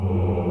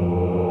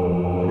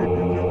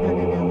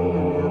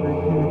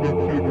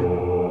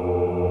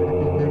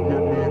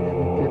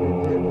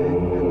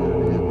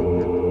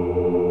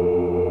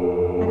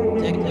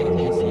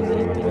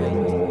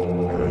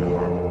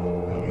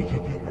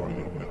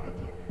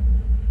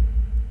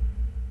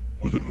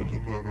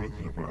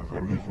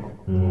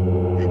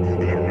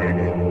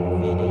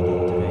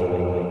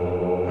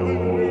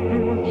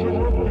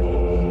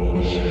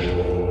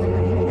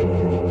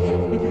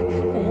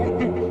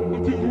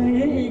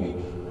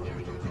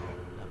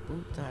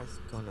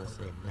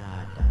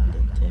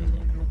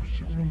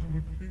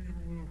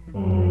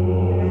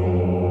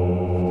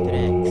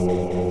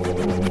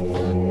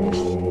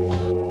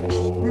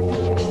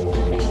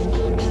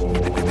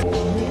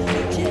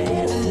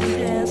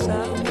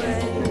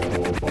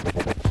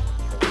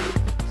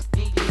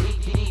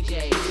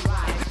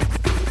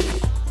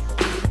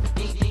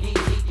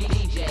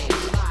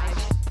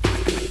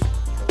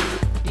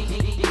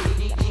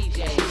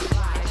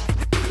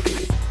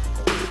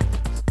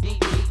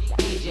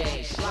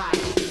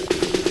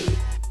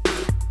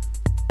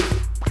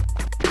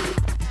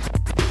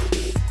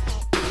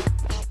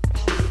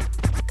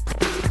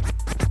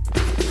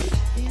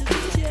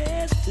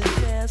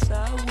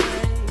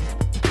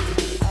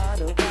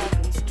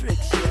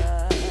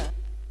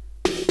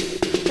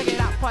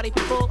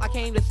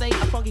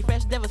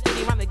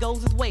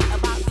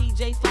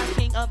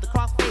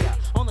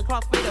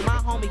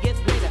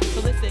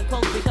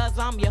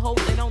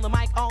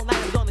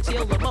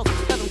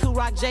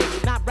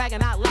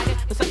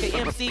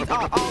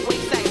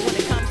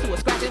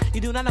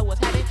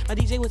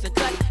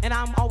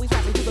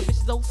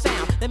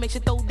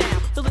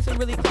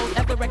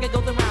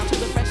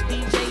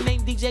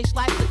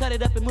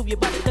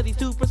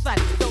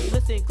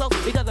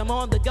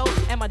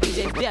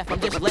I'm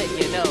just letting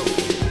you know.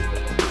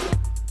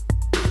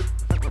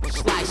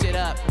 Slice it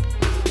up.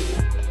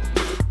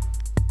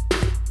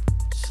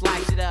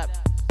 Slice it up.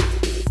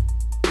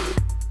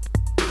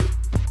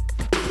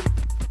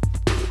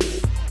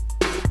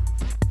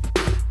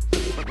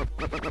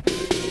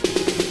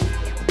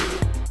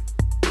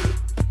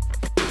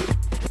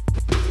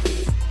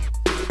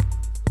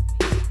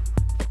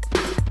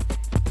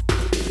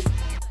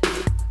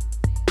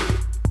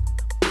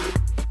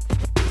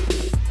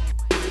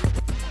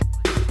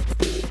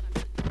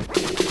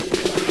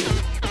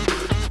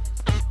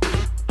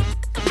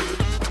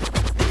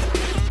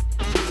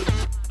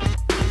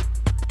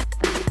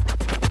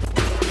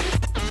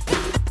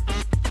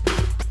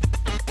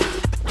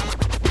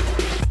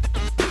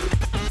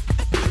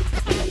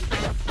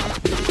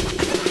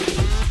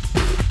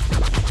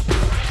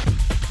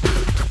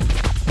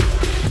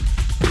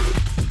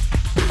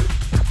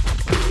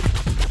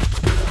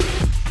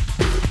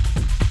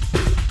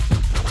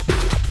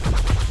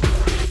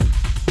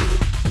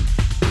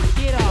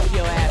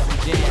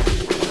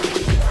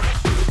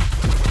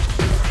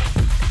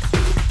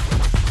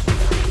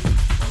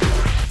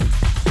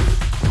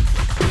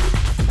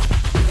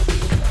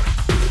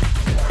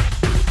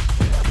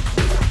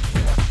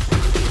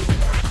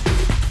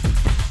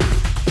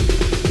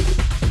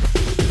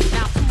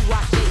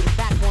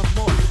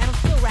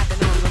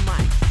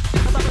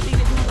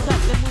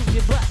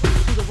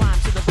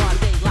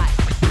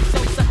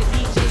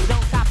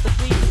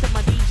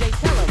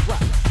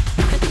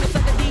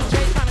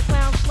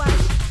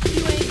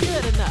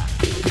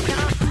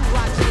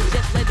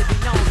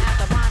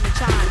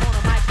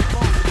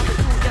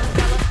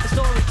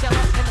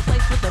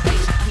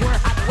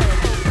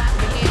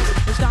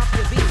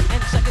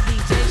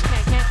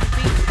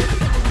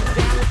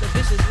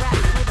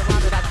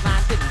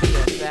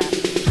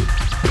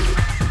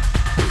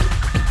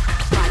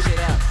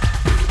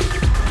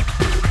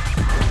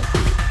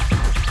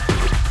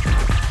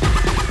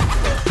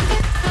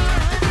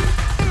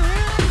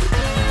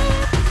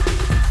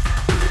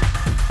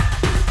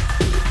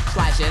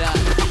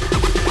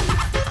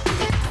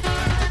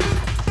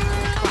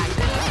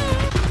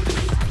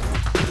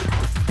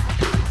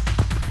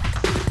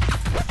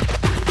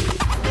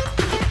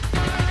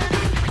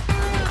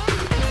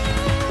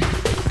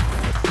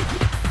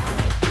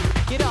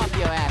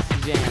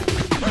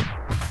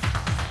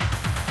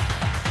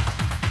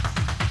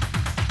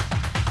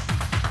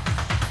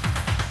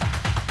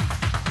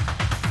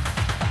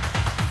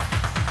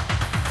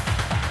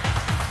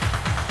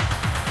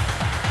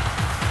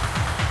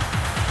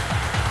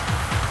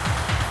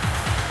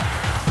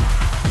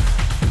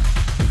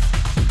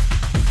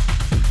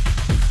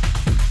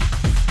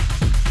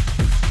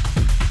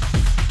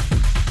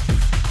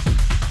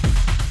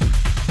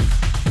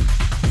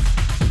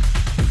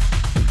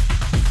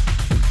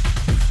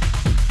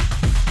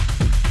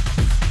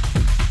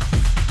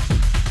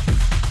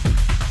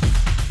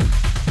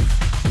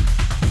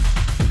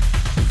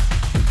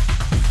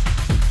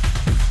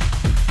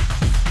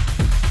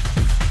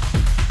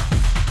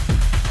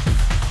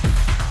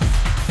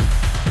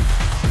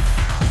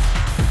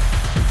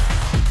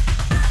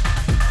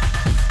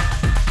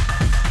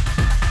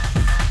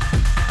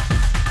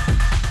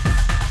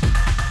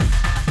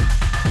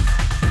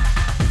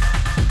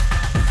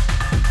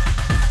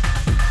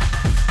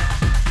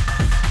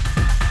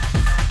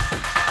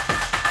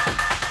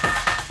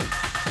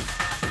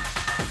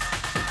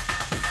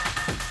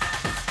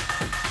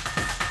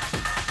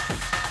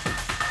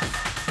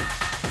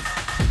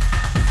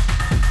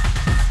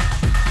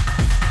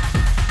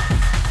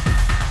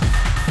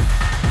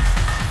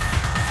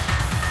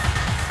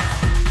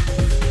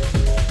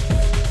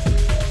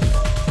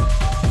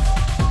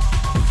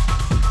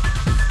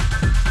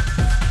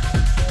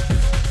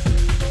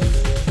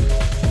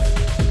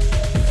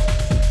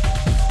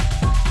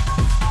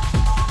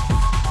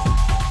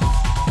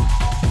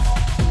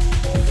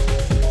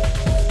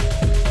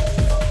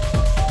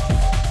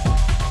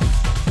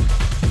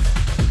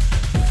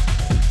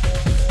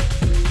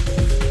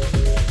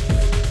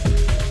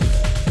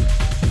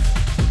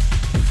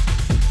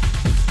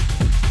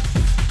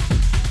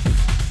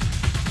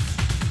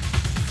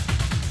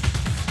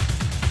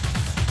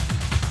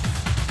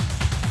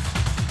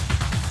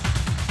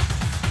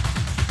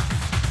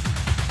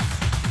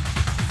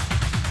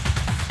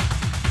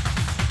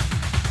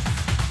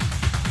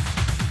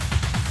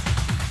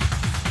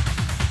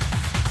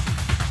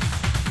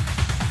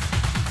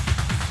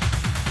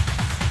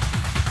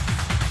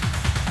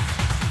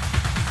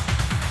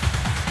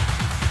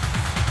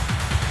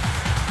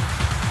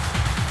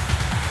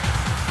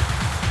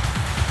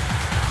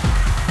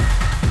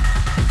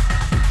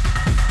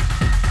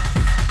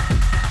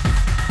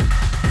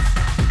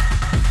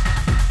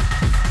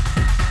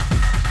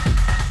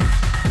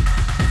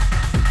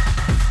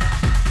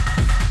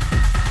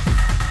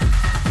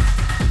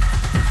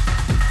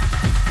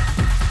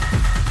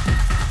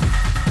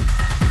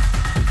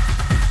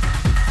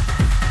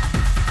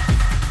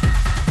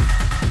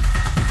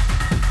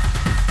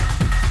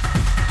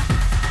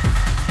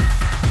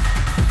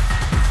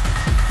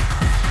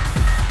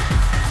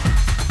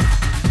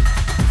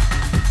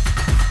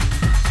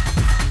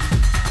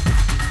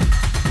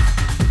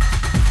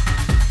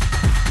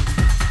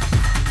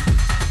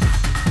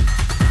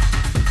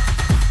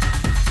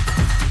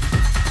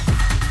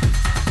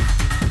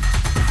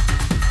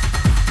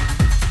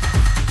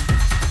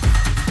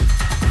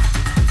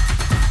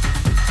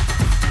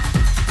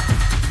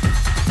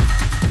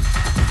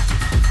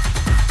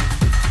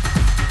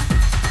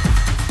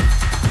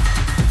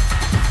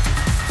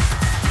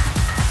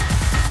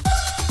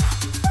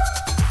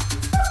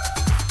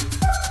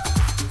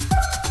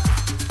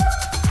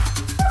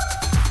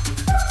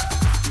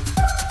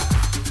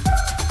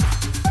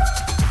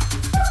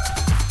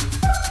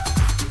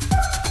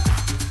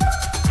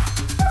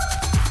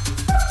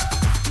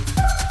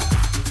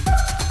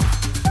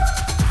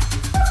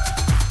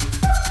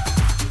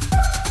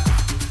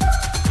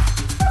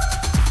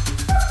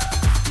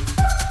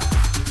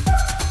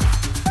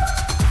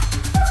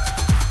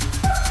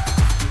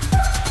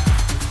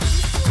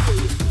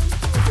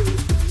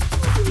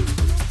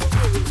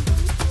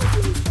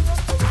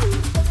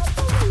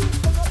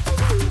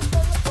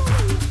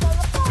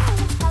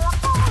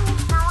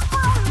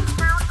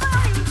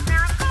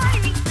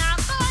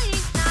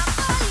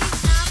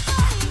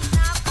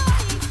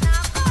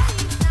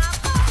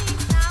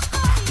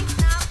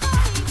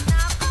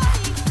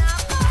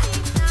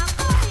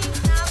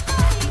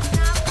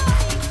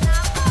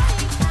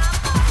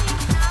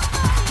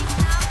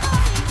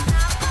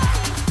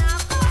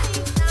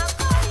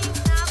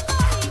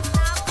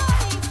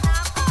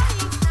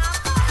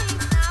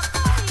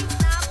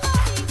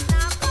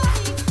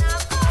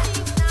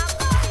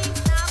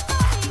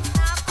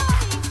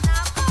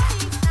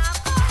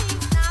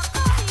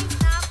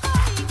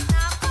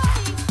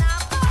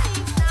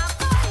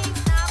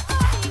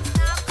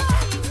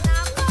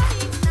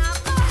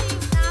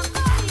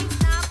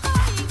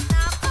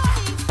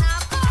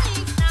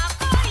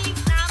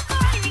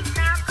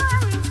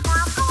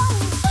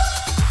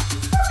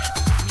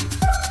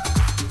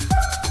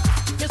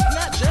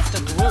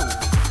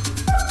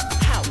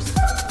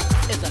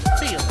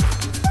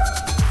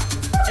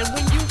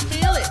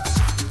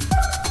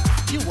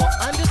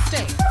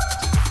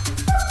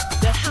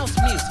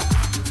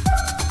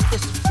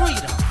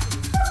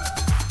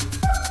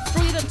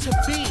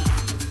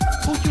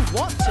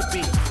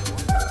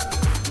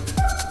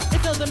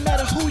 doesn't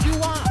matter who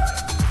you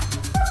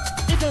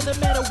are. It doesn't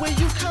matter where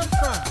you come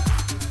from.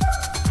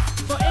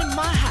 For in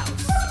my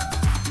house,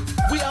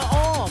 we are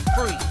all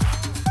free.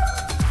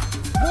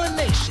 One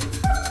nation,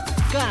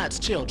 God's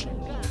children,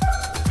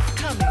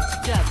 coming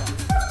together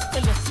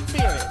in the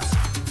spirit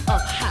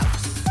of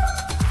house.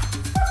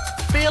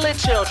 Feel it,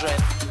 children.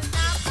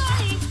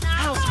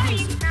 House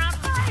music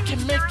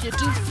can make you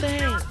do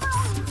things.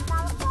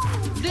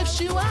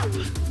 Lifts you up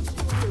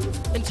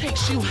and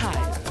takes you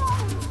higher.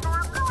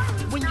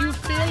 When you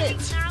feel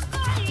it,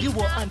 you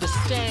will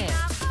understand.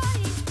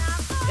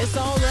 It's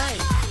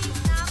alright.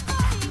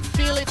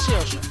 Feel it,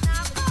 children.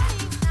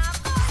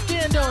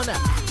 Stand on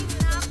up.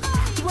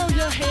 Throw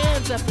your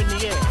hands up in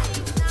the air.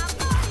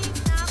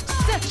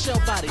 Set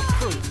your body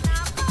free.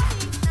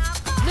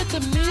 Let the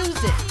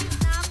music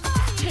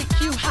take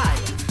you higher.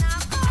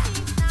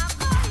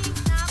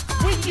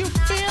 When you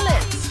feel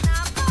it,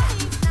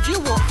 you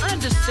will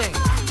understand.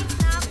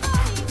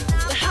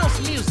 The house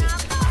music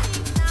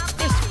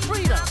is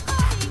freedom.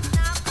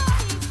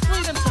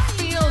 Freedom to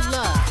feel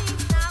love,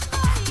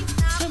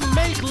 to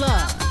make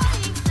love,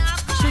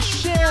 to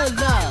share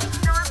love.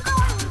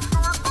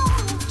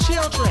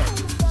 Children,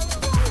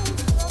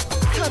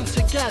 come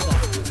together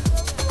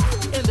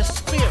in the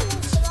spirit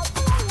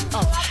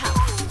of house.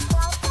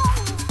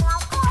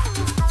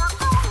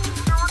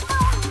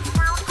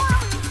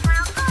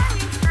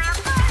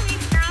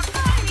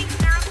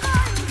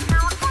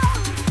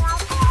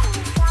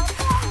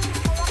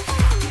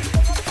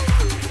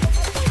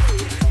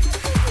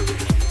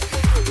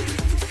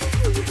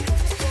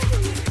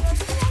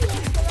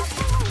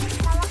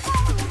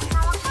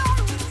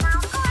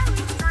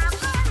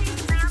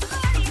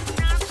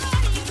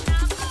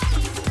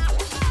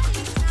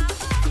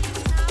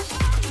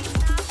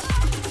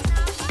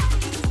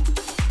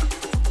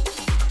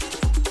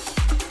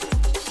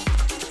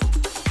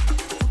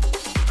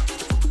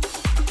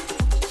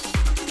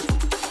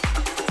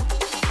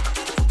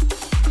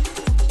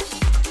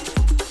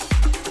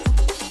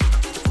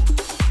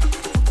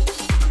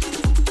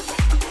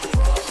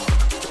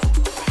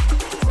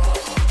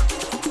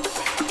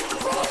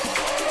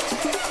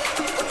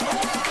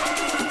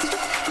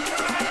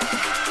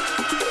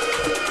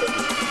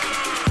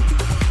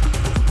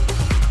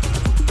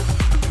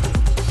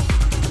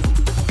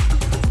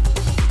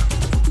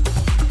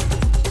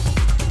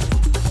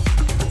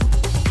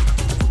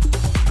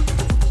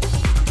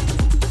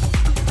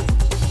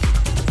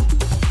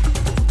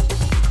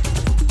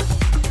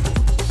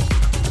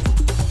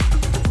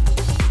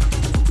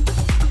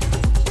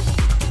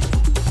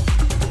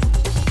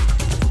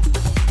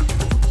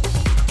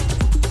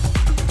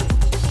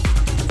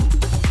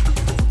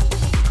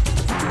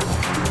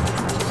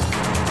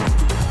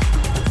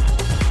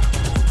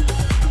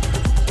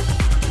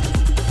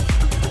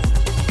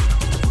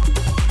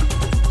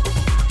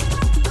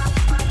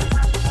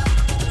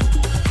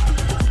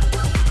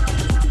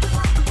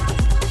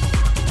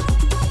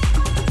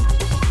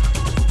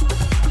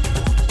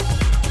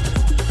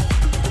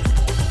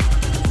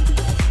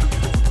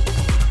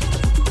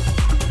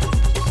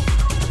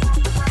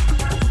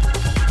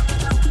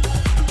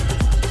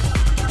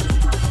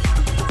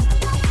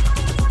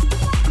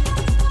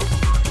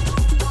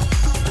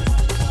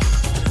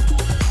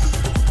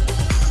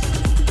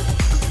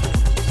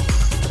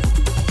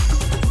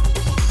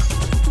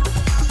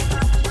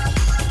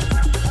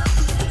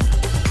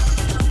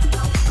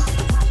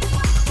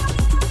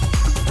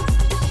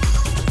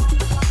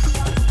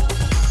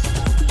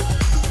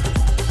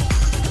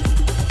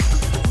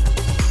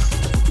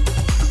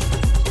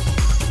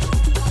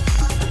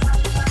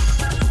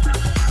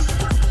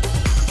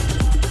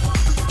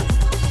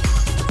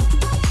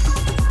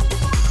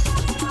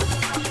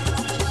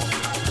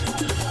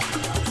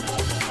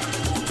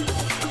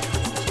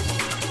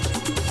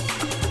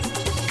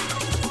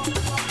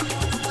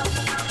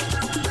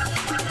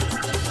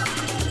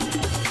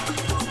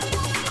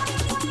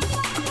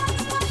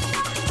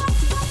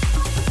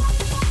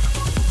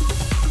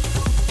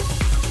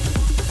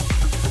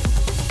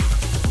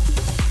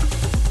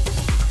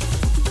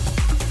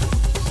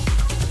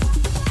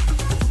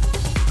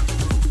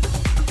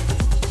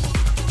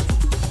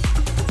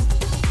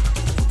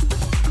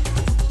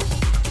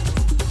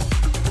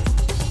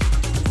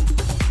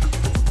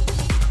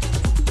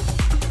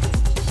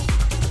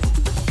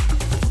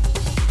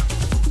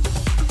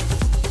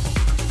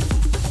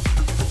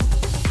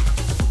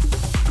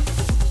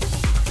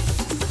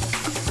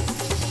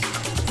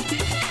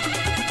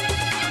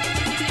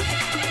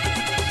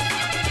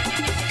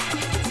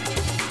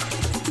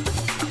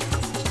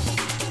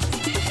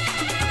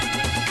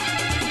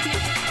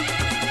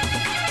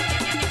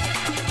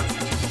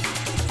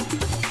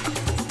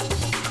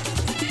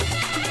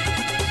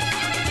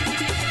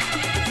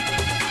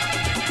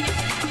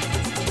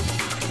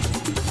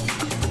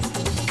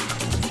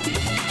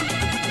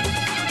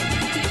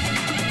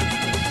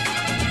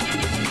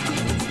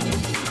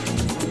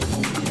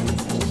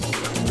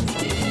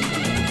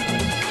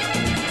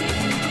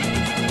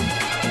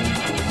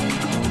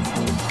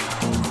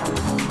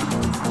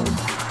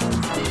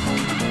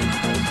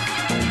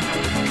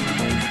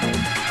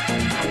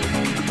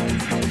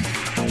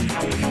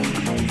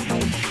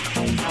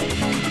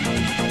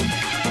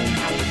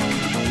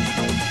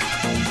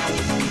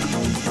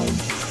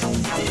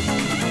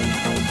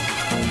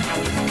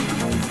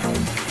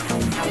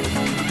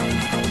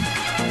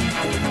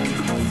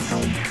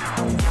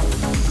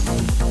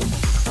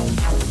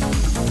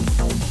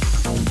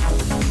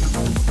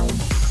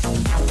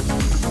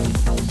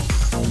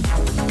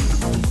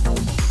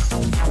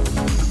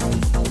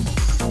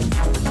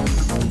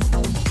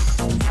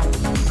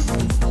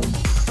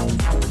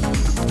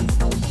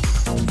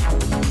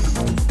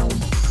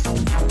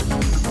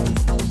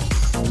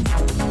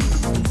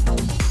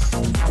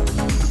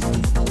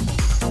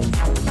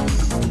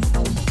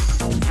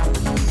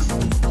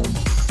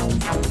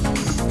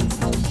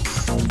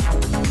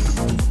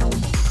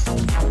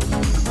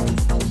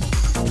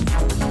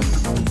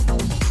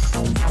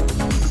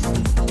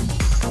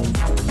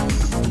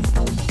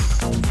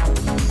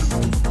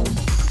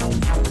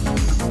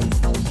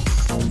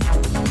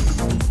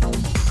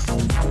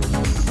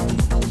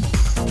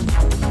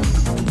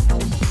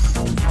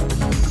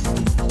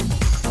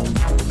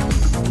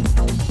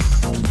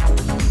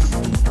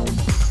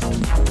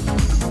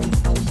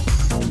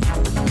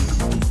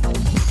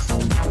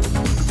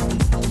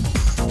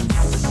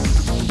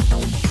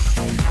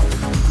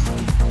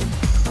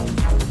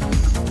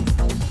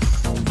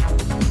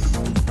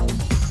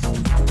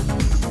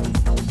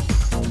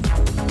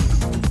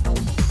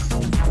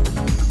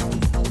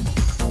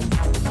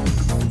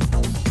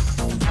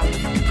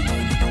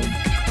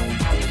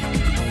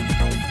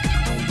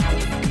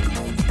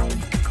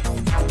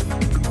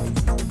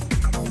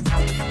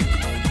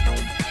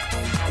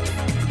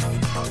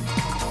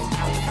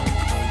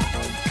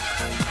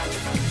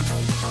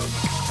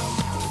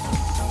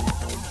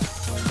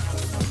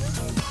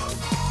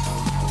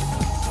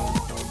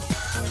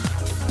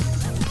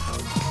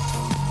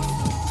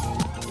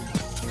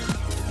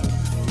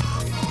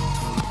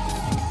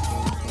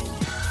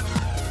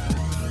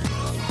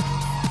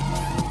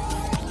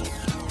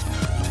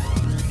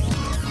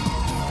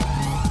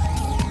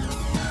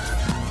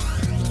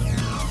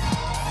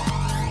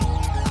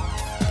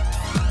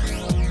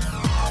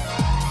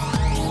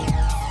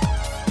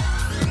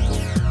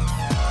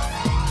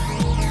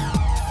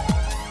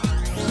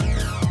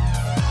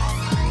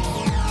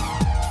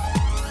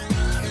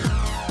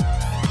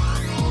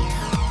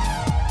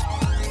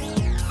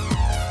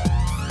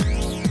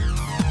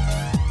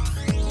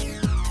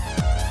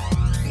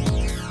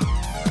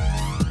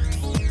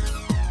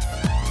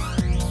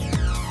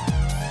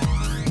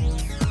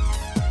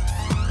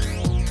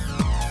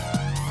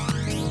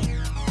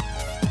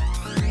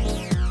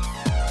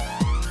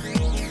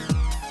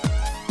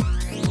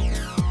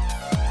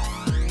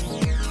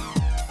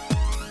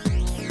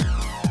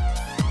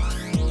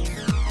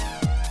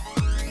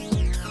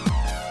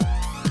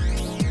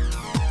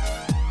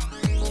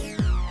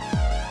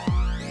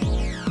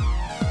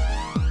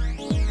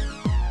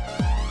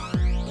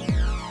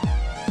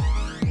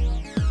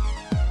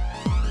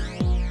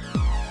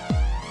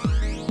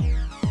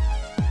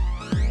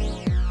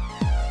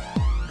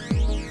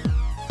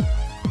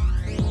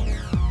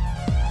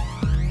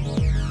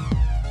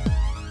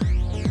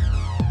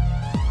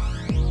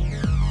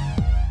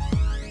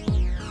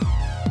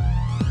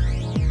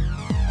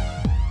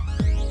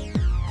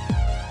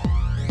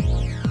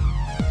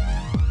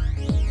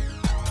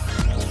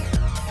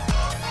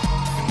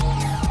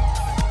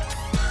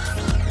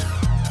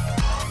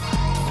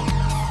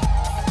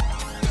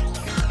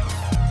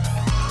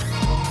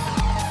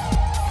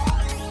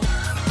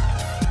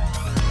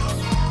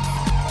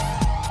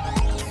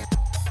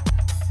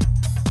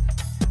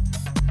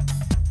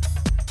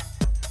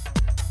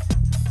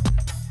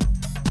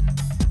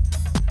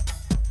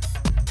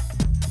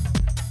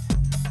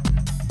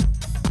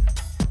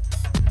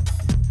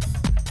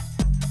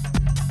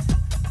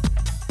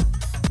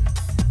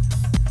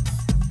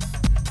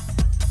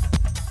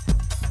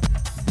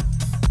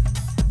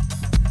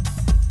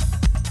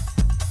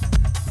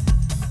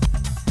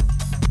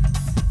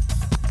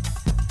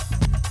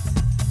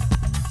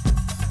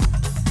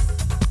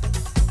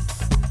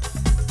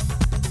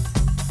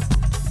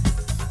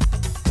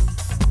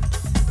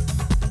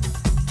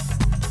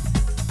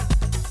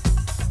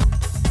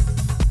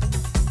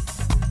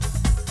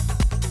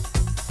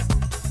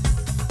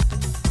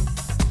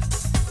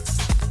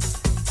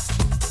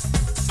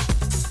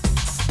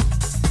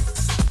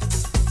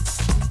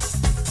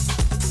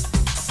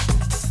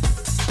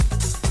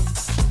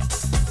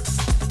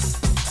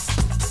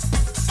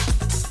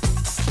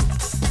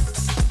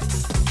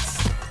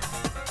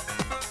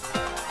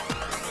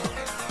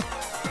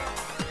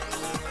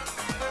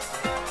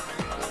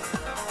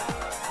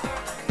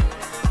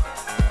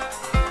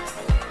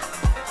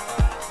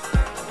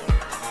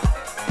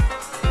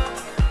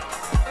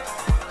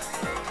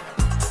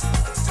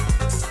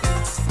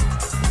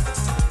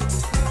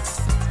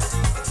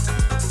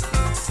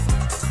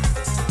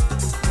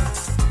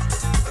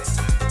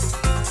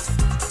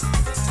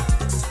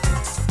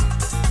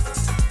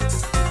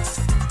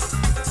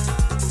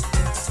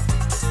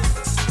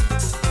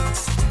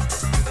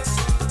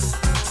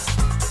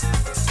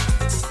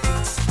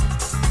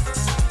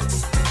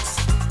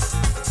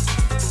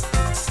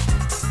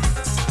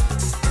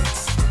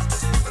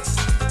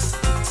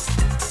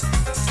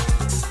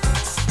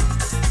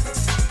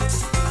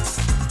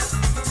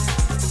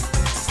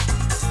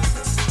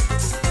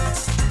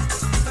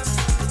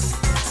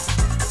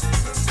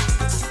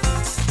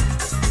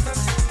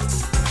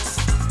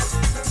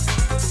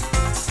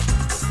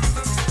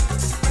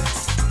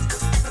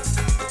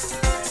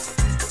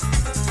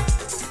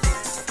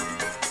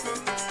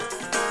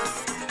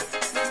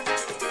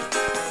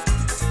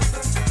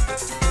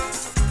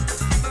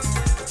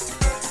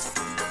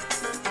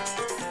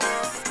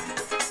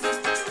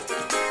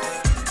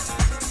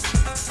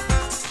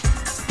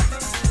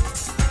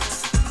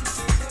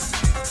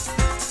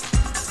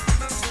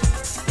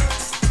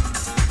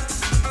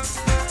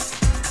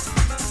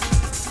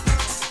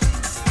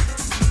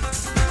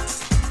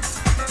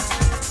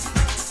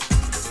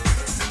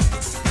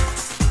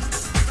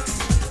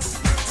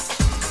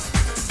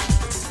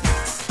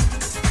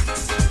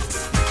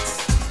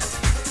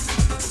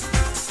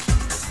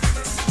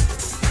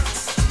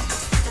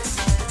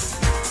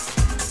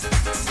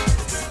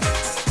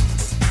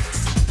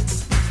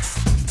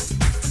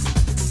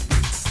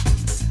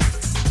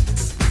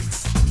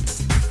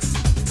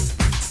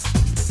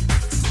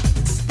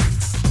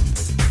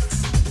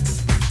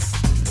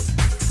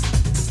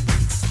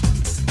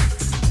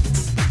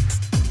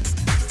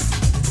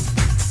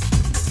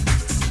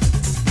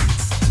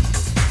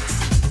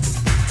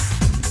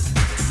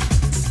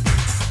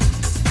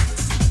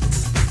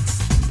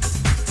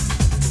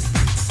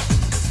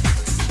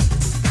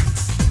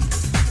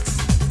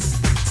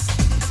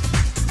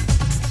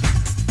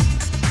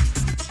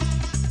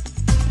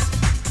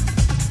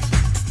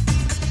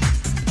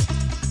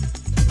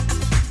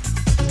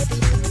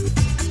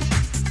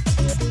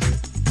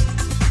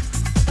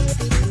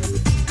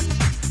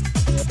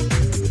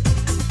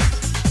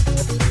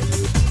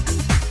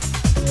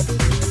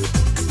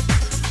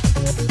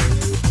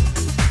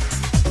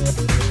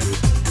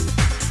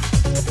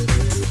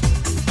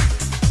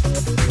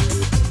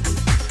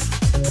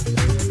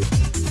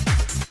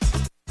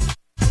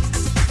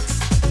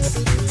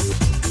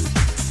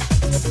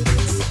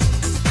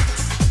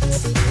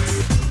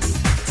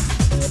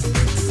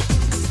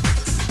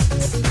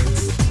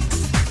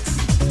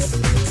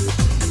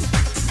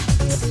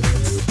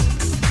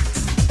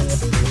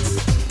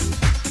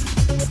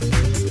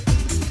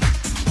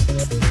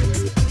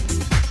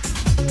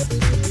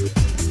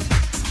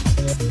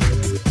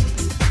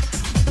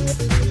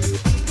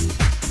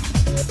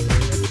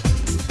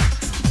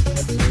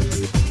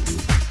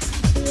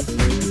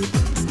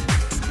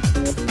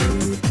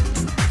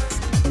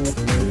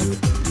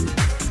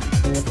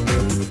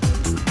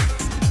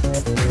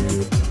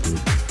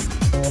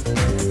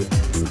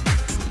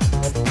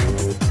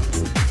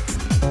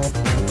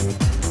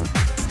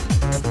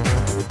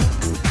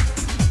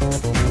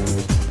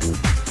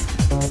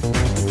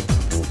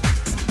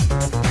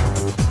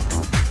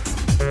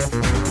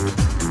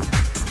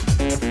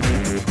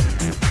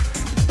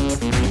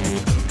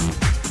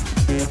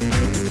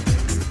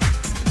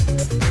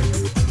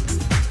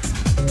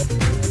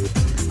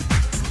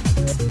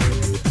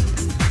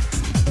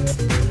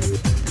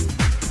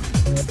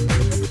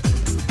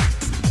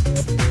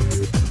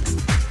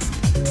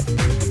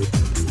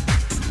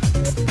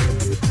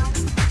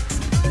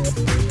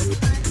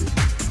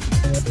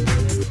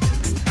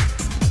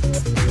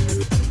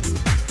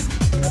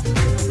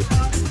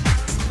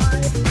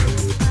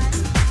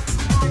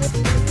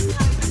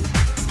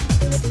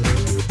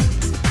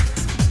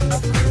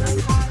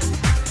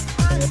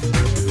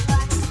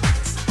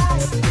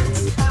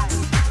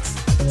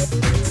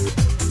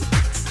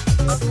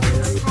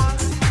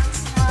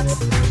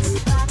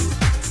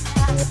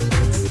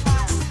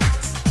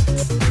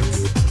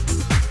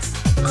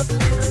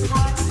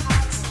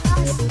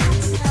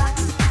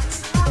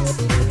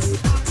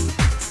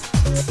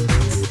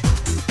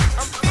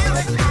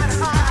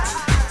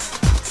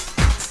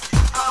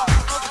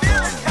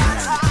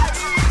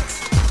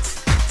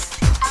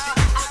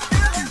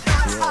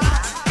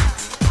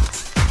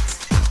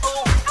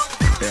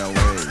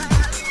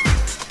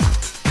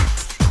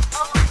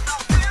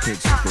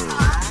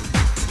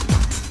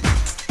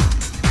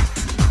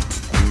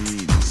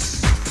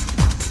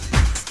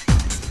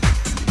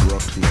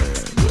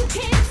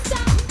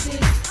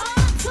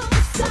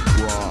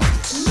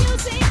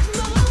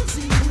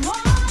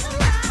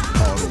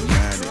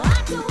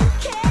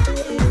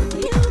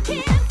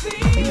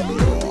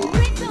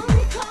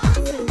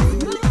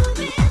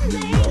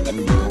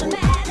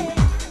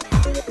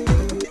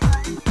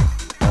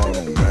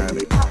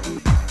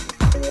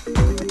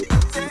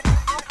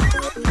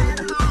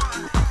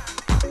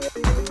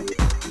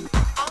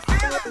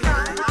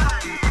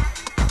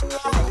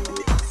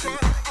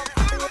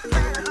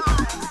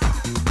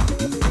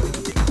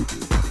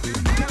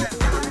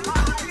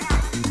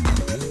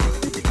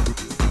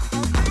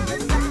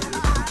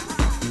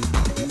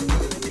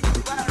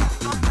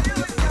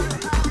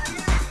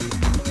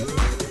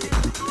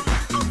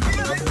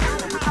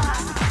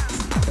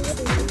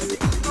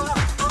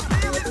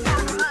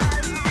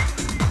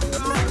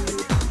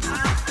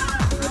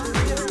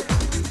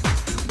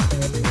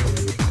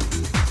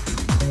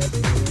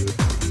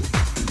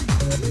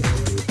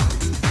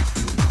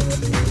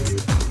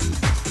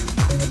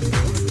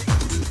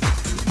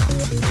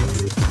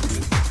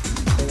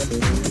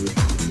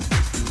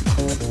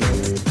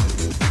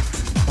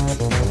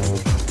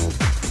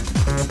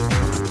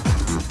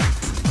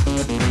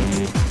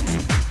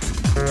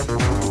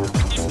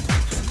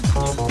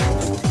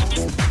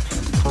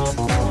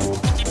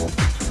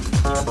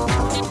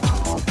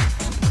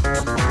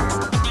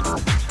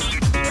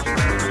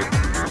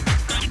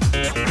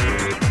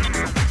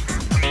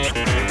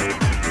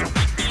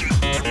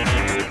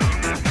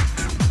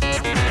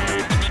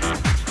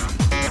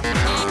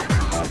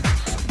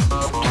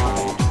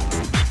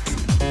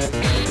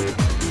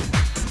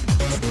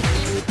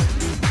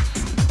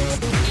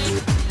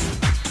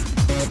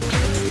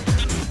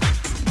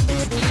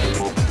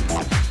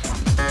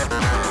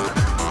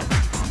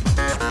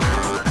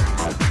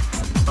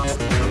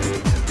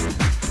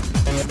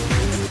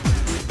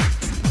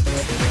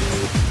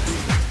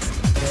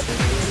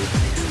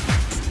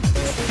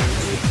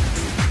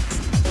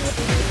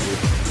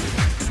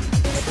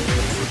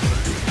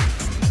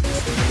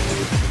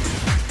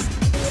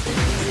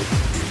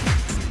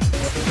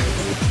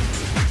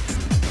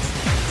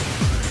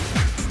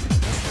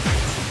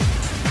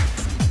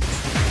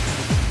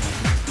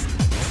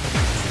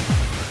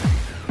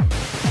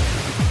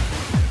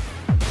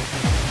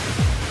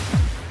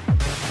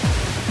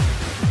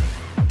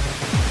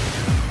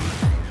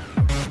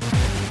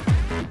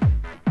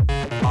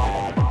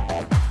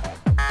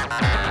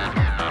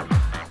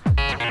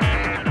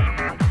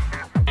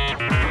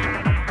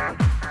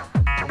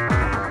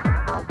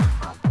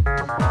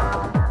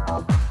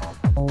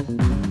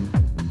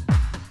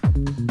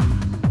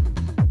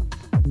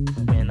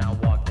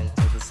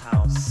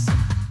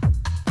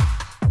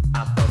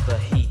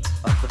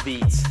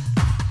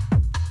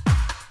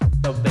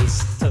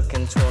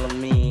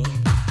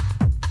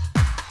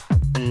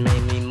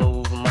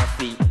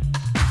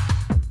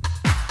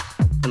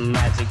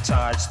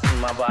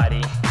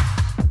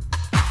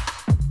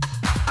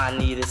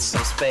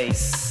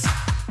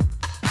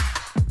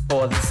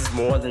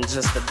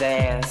 Just a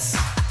dance.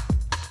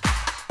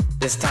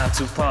 It's time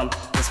to pump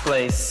this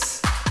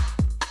place.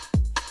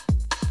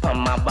 Pump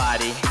my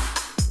body,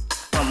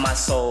 pump my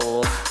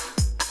soul,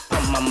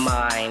 pump my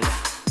mind.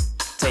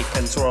 Take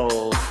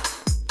control.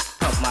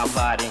 Pump my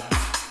body,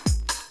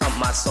 pump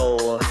my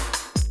soul,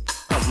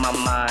 pump my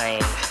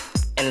mind,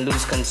 and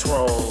lose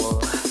control.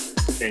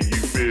 Can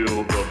you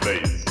feel the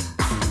bass?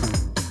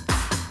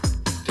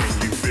 Can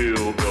you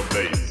feel the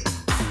bass?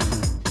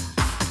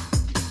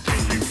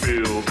 Can you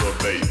feel the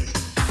bass?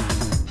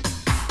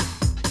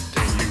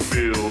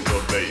 Feel the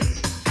bass.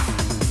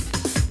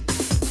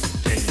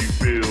 Can you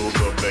feel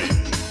the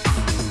bass?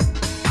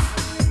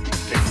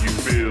 Can you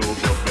feel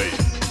the bass?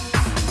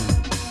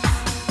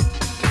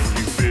 Can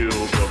you feel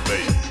the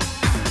bass?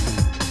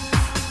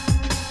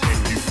 Can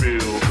you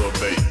feel the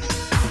bass?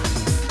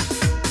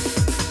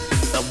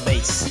 The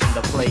bass in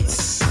the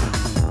place.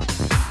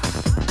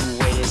 The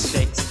way it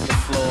shakes the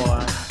floor.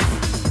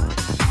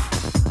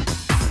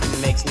 It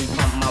makes me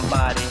pump my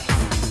body.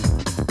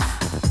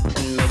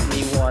 And make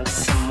me want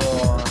some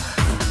more.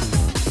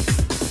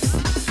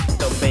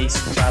 The bass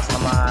drives my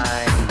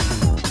mind,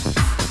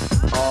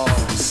 oh,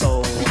 so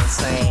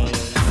insane.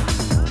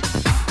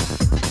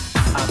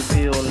 I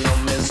feel no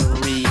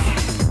misery,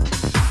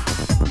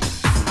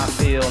 I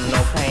feel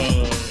no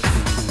pain.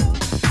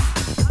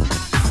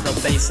 The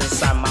bass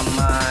inside my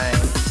mind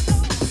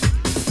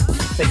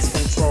takes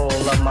control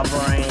of my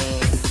brain.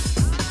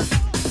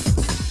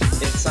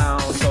 It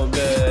sounds so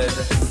good,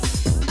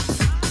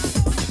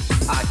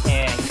 I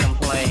can't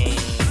complain.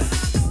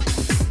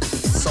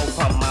 So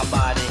pump my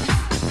body,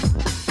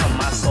 pump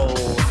my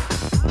soul,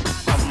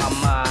 pump my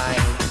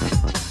mind,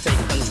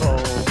 take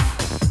control.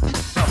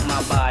 Pump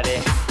my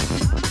body,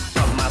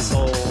 pump my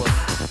soul,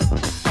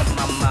 pump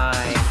my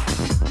mind,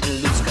 and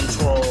lose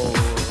control.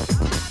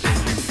 Can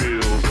you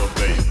feel the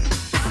bass?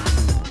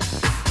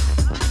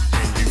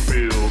 Can you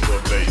feel the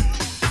bass?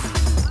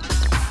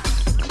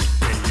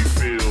 Can you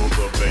feel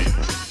the bass?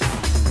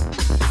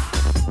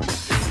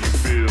 Can you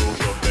feel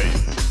the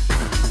bass?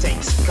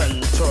 Takes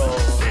control.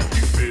 Can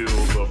you feel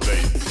the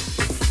bass?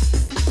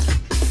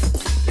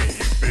 Can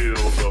you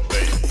feel the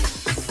bass?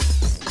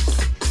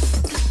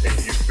 Can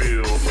you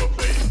feel the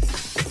bass?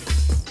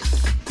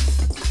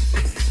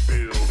 Can you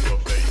feel the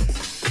bass?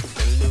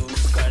 And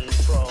lose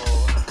control.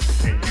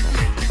 Can you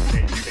feel?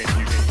 Can you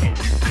feel? Can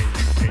you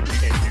feel?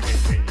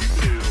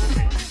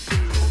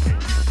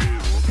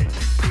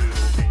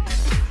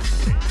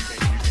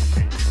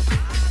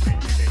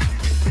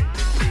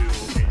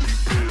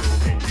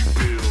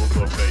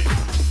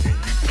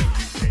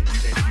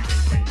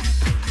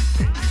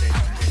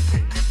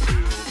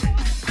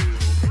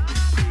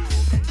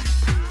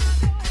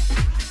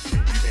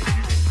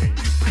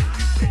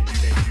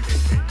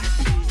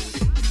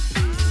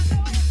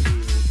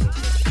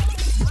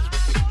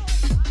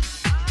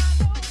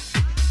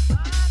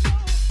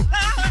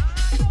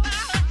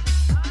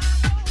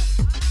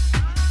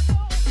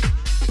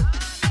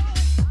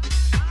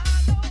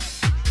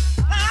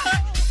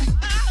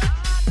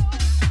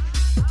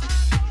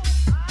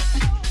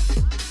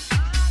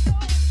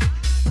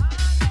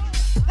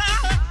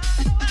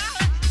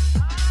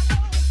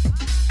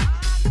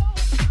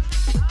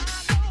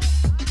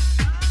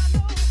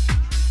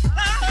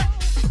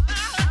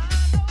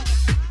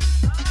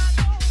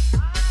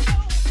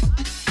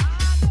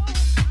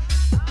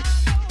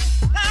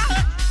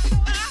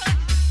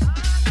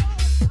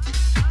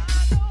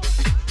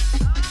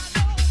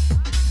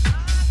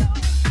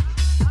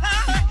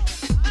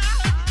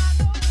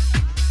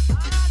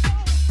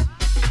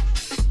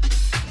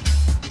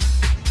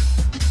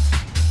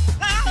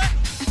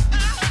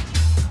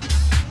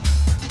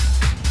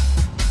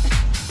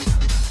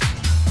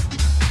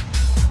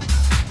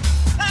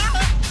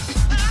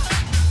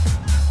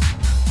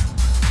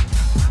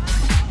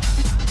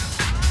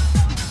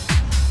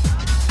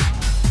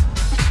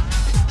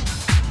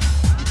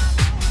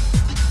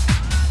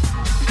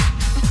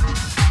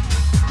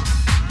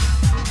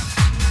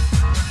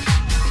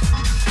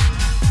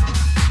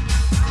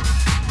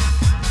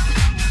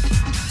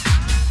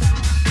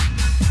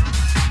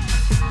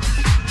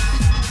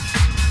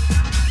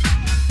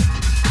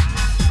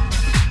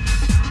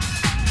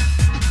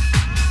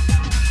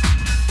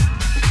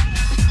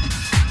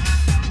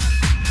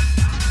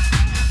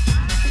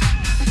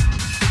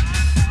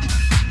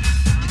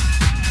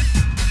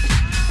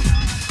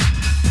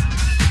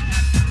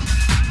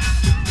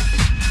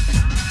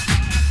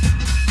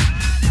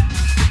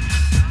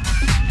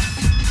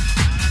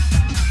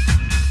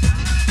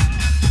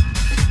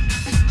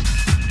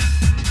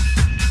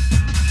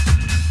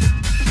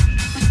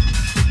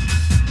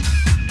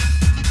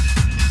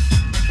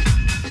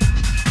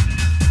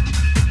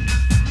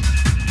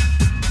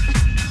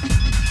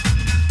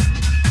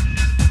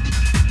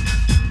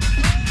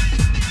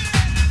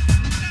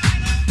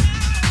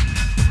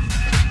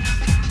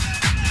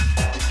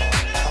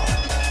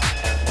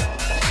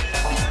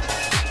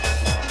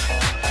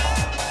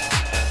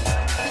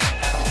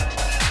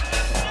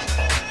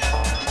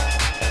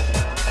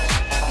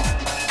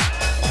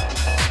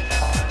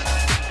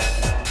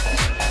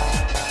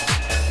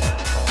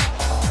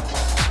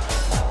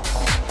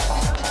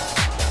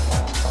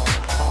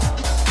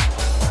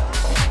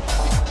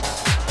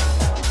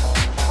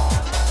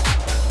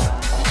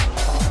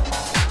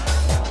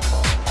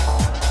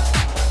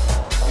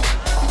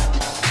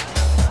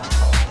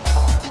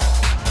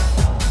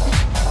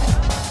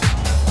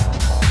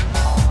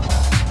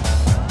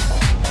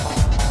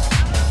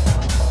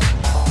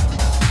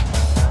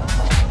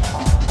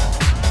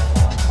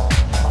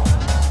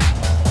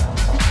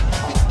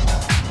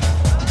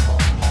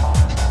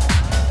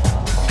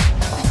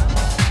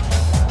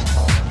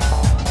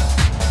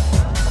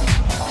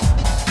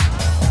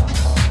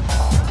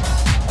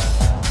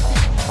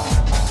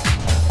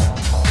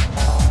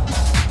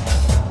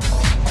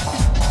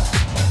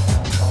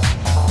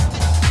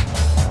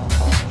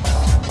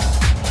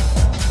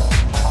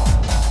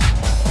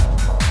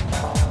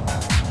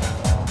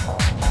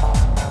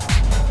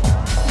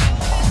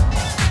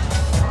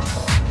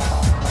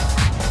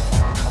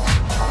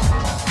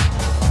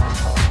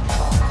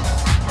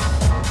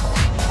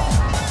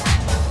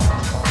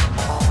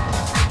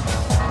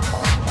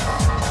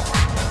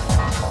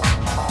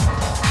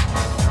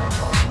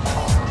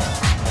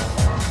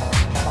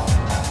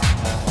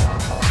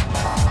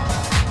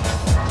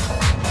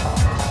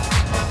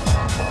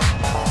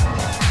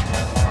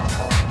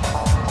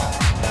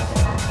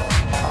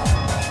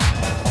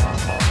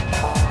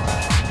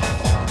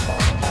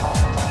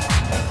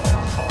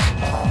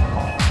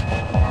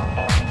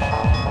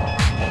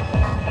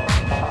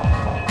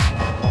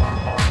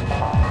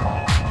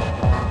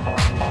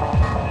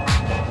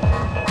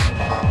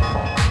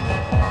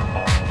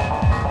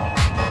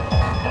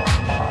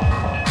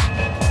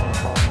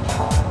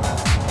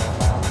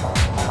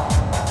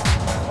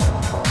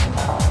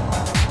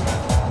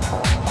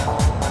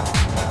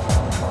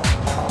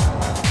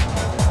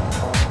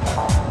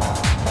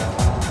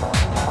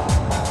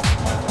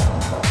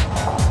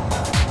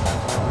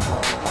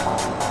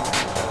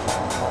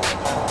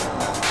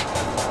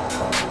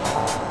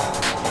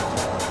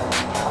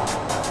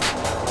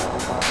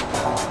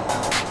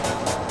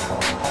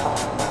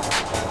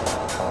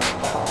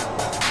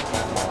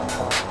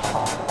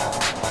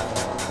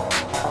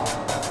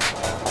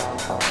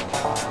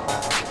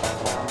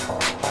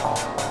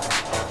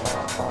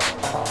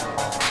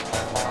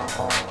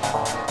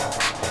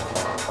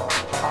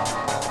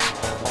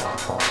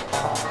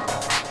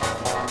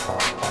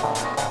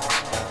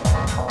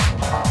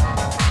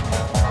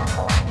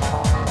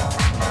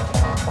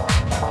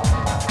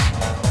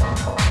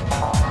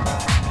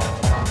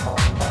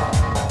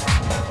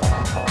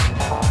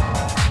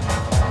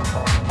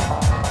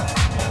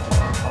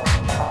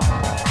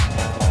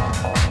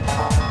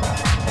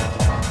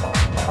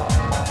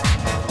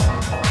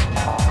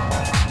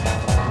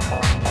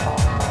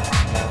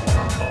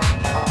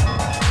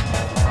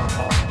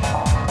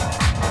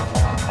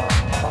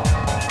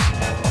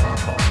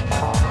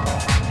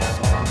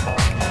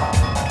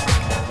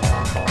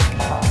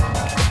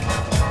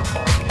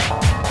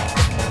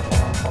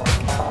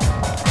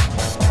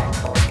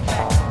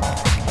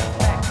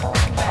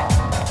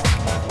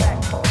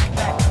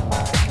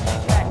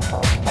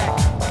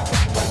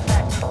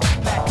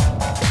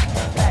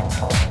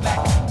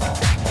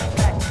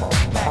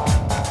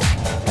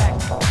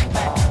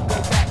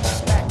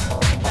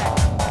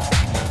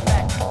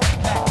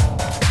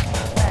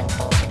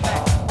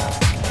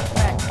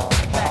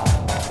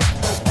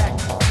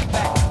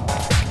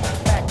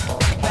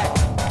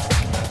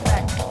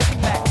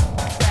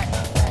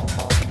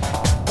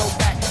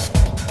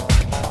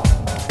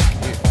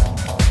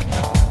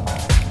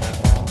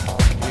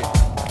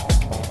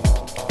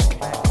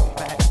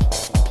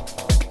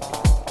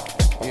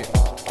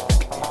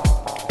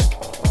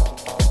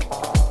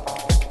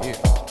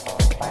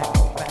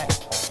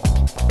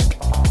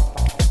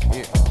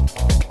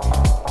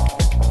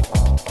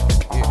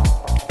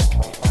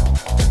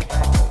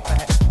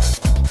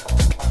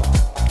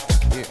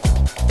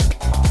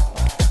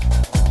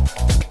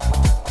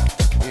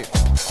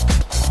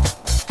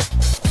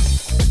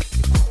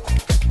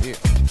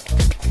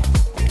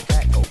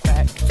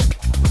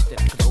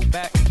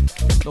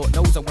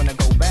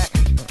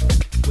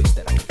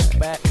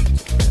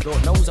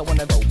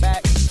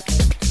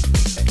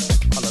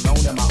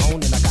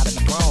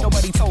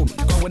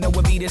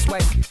 this way.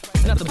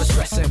 Nothing but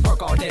stress and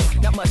work all day.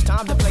 Not much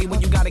time to play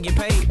when you gotta get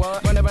paid.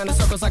 Run around in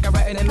circles like a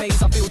rat in a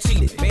maze. I feel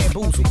cheated,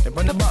 bamboozled, and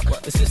run the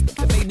buck. The system,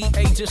 the baby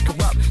age is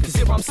corrupt. Cause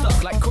here I'm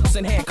stuck like crooks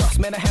in handcuffs.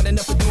 Man, I had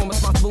enough of doing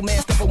responsible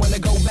man stuff. I wanna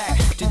go back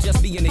to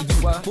just being a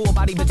you. Full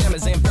body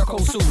pajamas and fur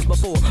coat shoes.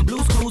 Before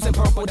blues clues and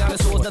purple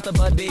dinosaurs. Nothing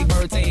but big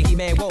birds and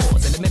He-Man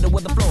wars. In the middle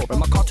of the floor in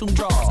my cartoon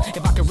drawers.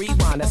 If I could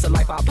rewind, that's a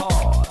life I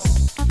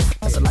pause.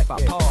 That's a life I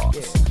pause.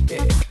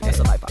 Yeah, that's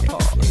a life I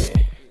pause.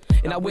 Yeah.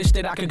 And I wish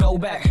that I could go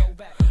back.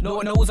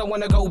 Lord knows I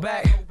wanna go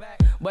back,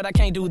 but I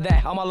can't do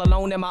that. I'm all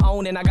alone in my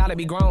own and I gotta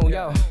be grown,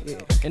 yo.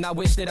 And I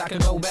wish that I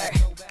could go back.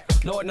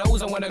 Lord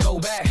knows I wanna go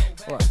back,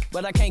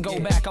 but I can't go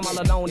back. I'm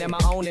all alone in my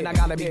own and I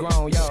gotta be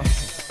grown, yo.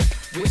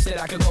 Wish that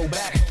I could go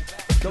back.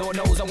 Lord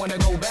knows I wanna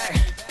go back,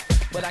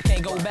 but I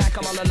can't go back.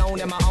 I'm all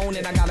alone in my own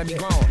and I gotta be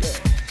grown.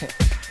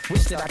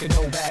 Wish that I could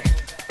go back.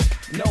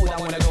 Know that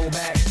I wanna go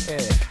back,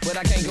 but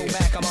I can't go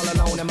back. I'm all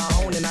alone in my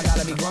own and I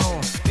gotta be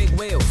grown. Big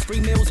wheels, free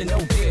meals and no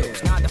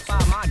bills. 9 to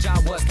 5, my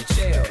job was to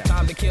chill.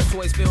 Time to kill,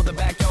 toys fill the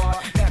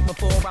backyard. Back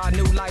before I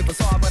knew life was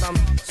hard, but I'm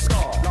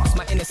scarred. Lost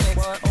my innocence.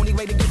 Only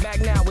way to get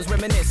back now was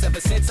reminisce. Ever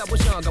since I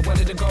was young, I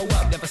wanted to grow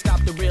up. Never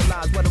stopped to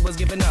realize what I was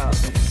giving up.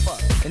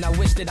 And I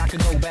wish that I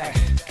could go back.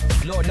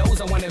 Lord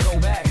knows I wanna go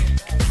back,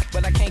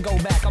 but I can't go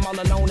back. I'm all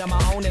alone on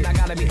my own and I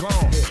gotta be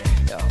grown.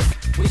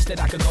 Wish that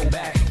I could go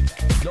back.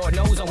 Lord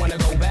knows I wanna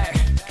go back,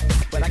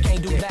 but I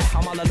can't do that.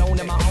 I'm all alone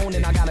in my own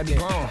and I gotta be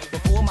grown.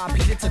 Before my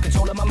Peter took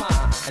control of my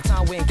mind, a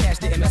time when cash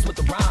didn't mess with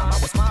the rhyme. I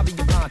was fine being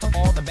blind to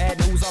all the bad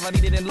news. All I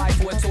needed in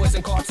life were toys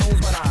and cartoons,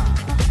 but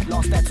I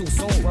lost that too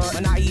soon. My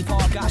naive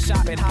heart got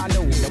shot at high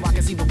noon. Now I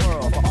can see the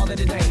world for all that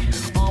it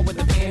ain't. Armed with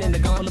the pen and the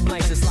gun full of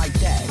blanks, it's like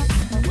that.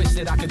 Wish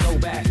that I could go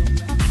back.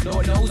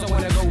 Lord knows I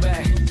wanna go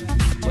back,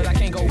 but I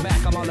can't go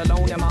back. I'm all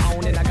alone in my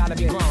own and I gotta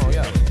be grown,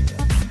 yeah.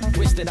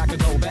 Wish that I could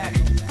go back.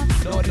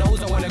 Lord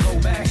knows I wanna go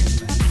back,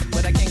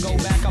 but I can't go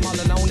back. I'm all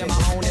alone in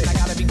my own and I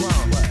gotta be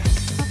grown.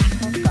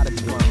 Gotta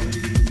be grown.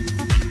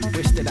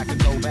 Wish that I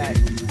could go back.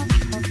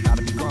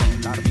 Gotta be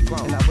grown, gotta be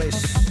grown. And I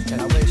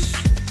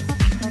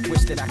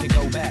wish that I could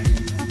go back.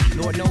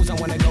 Lord knows I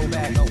wanna go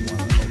back,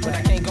 but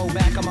I can't go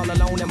back. I'm all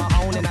alone in my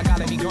own and I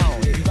gotta be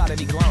grown. Yeah, you gotta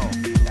be grown.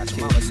 That's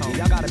your mama's home.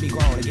 Y'all gotta be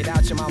grown to get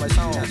out your mama's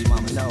home. That's your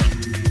mama's home.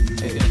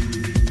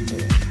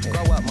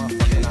 Grow up,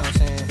 motherfucker. You know what I'm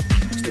saying?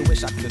 Still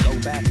wish I could go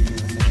back.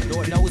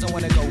 Lord knows I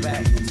wanna go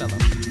back. Tell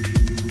him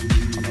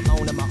I'm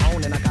alone in my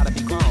own and I gotta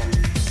be grown.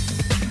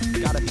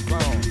 Gotta be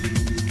grown.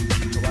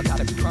 So I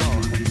gotta be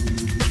grown.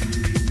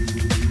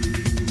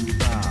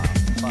 Ah,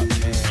 fuck,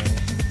 man.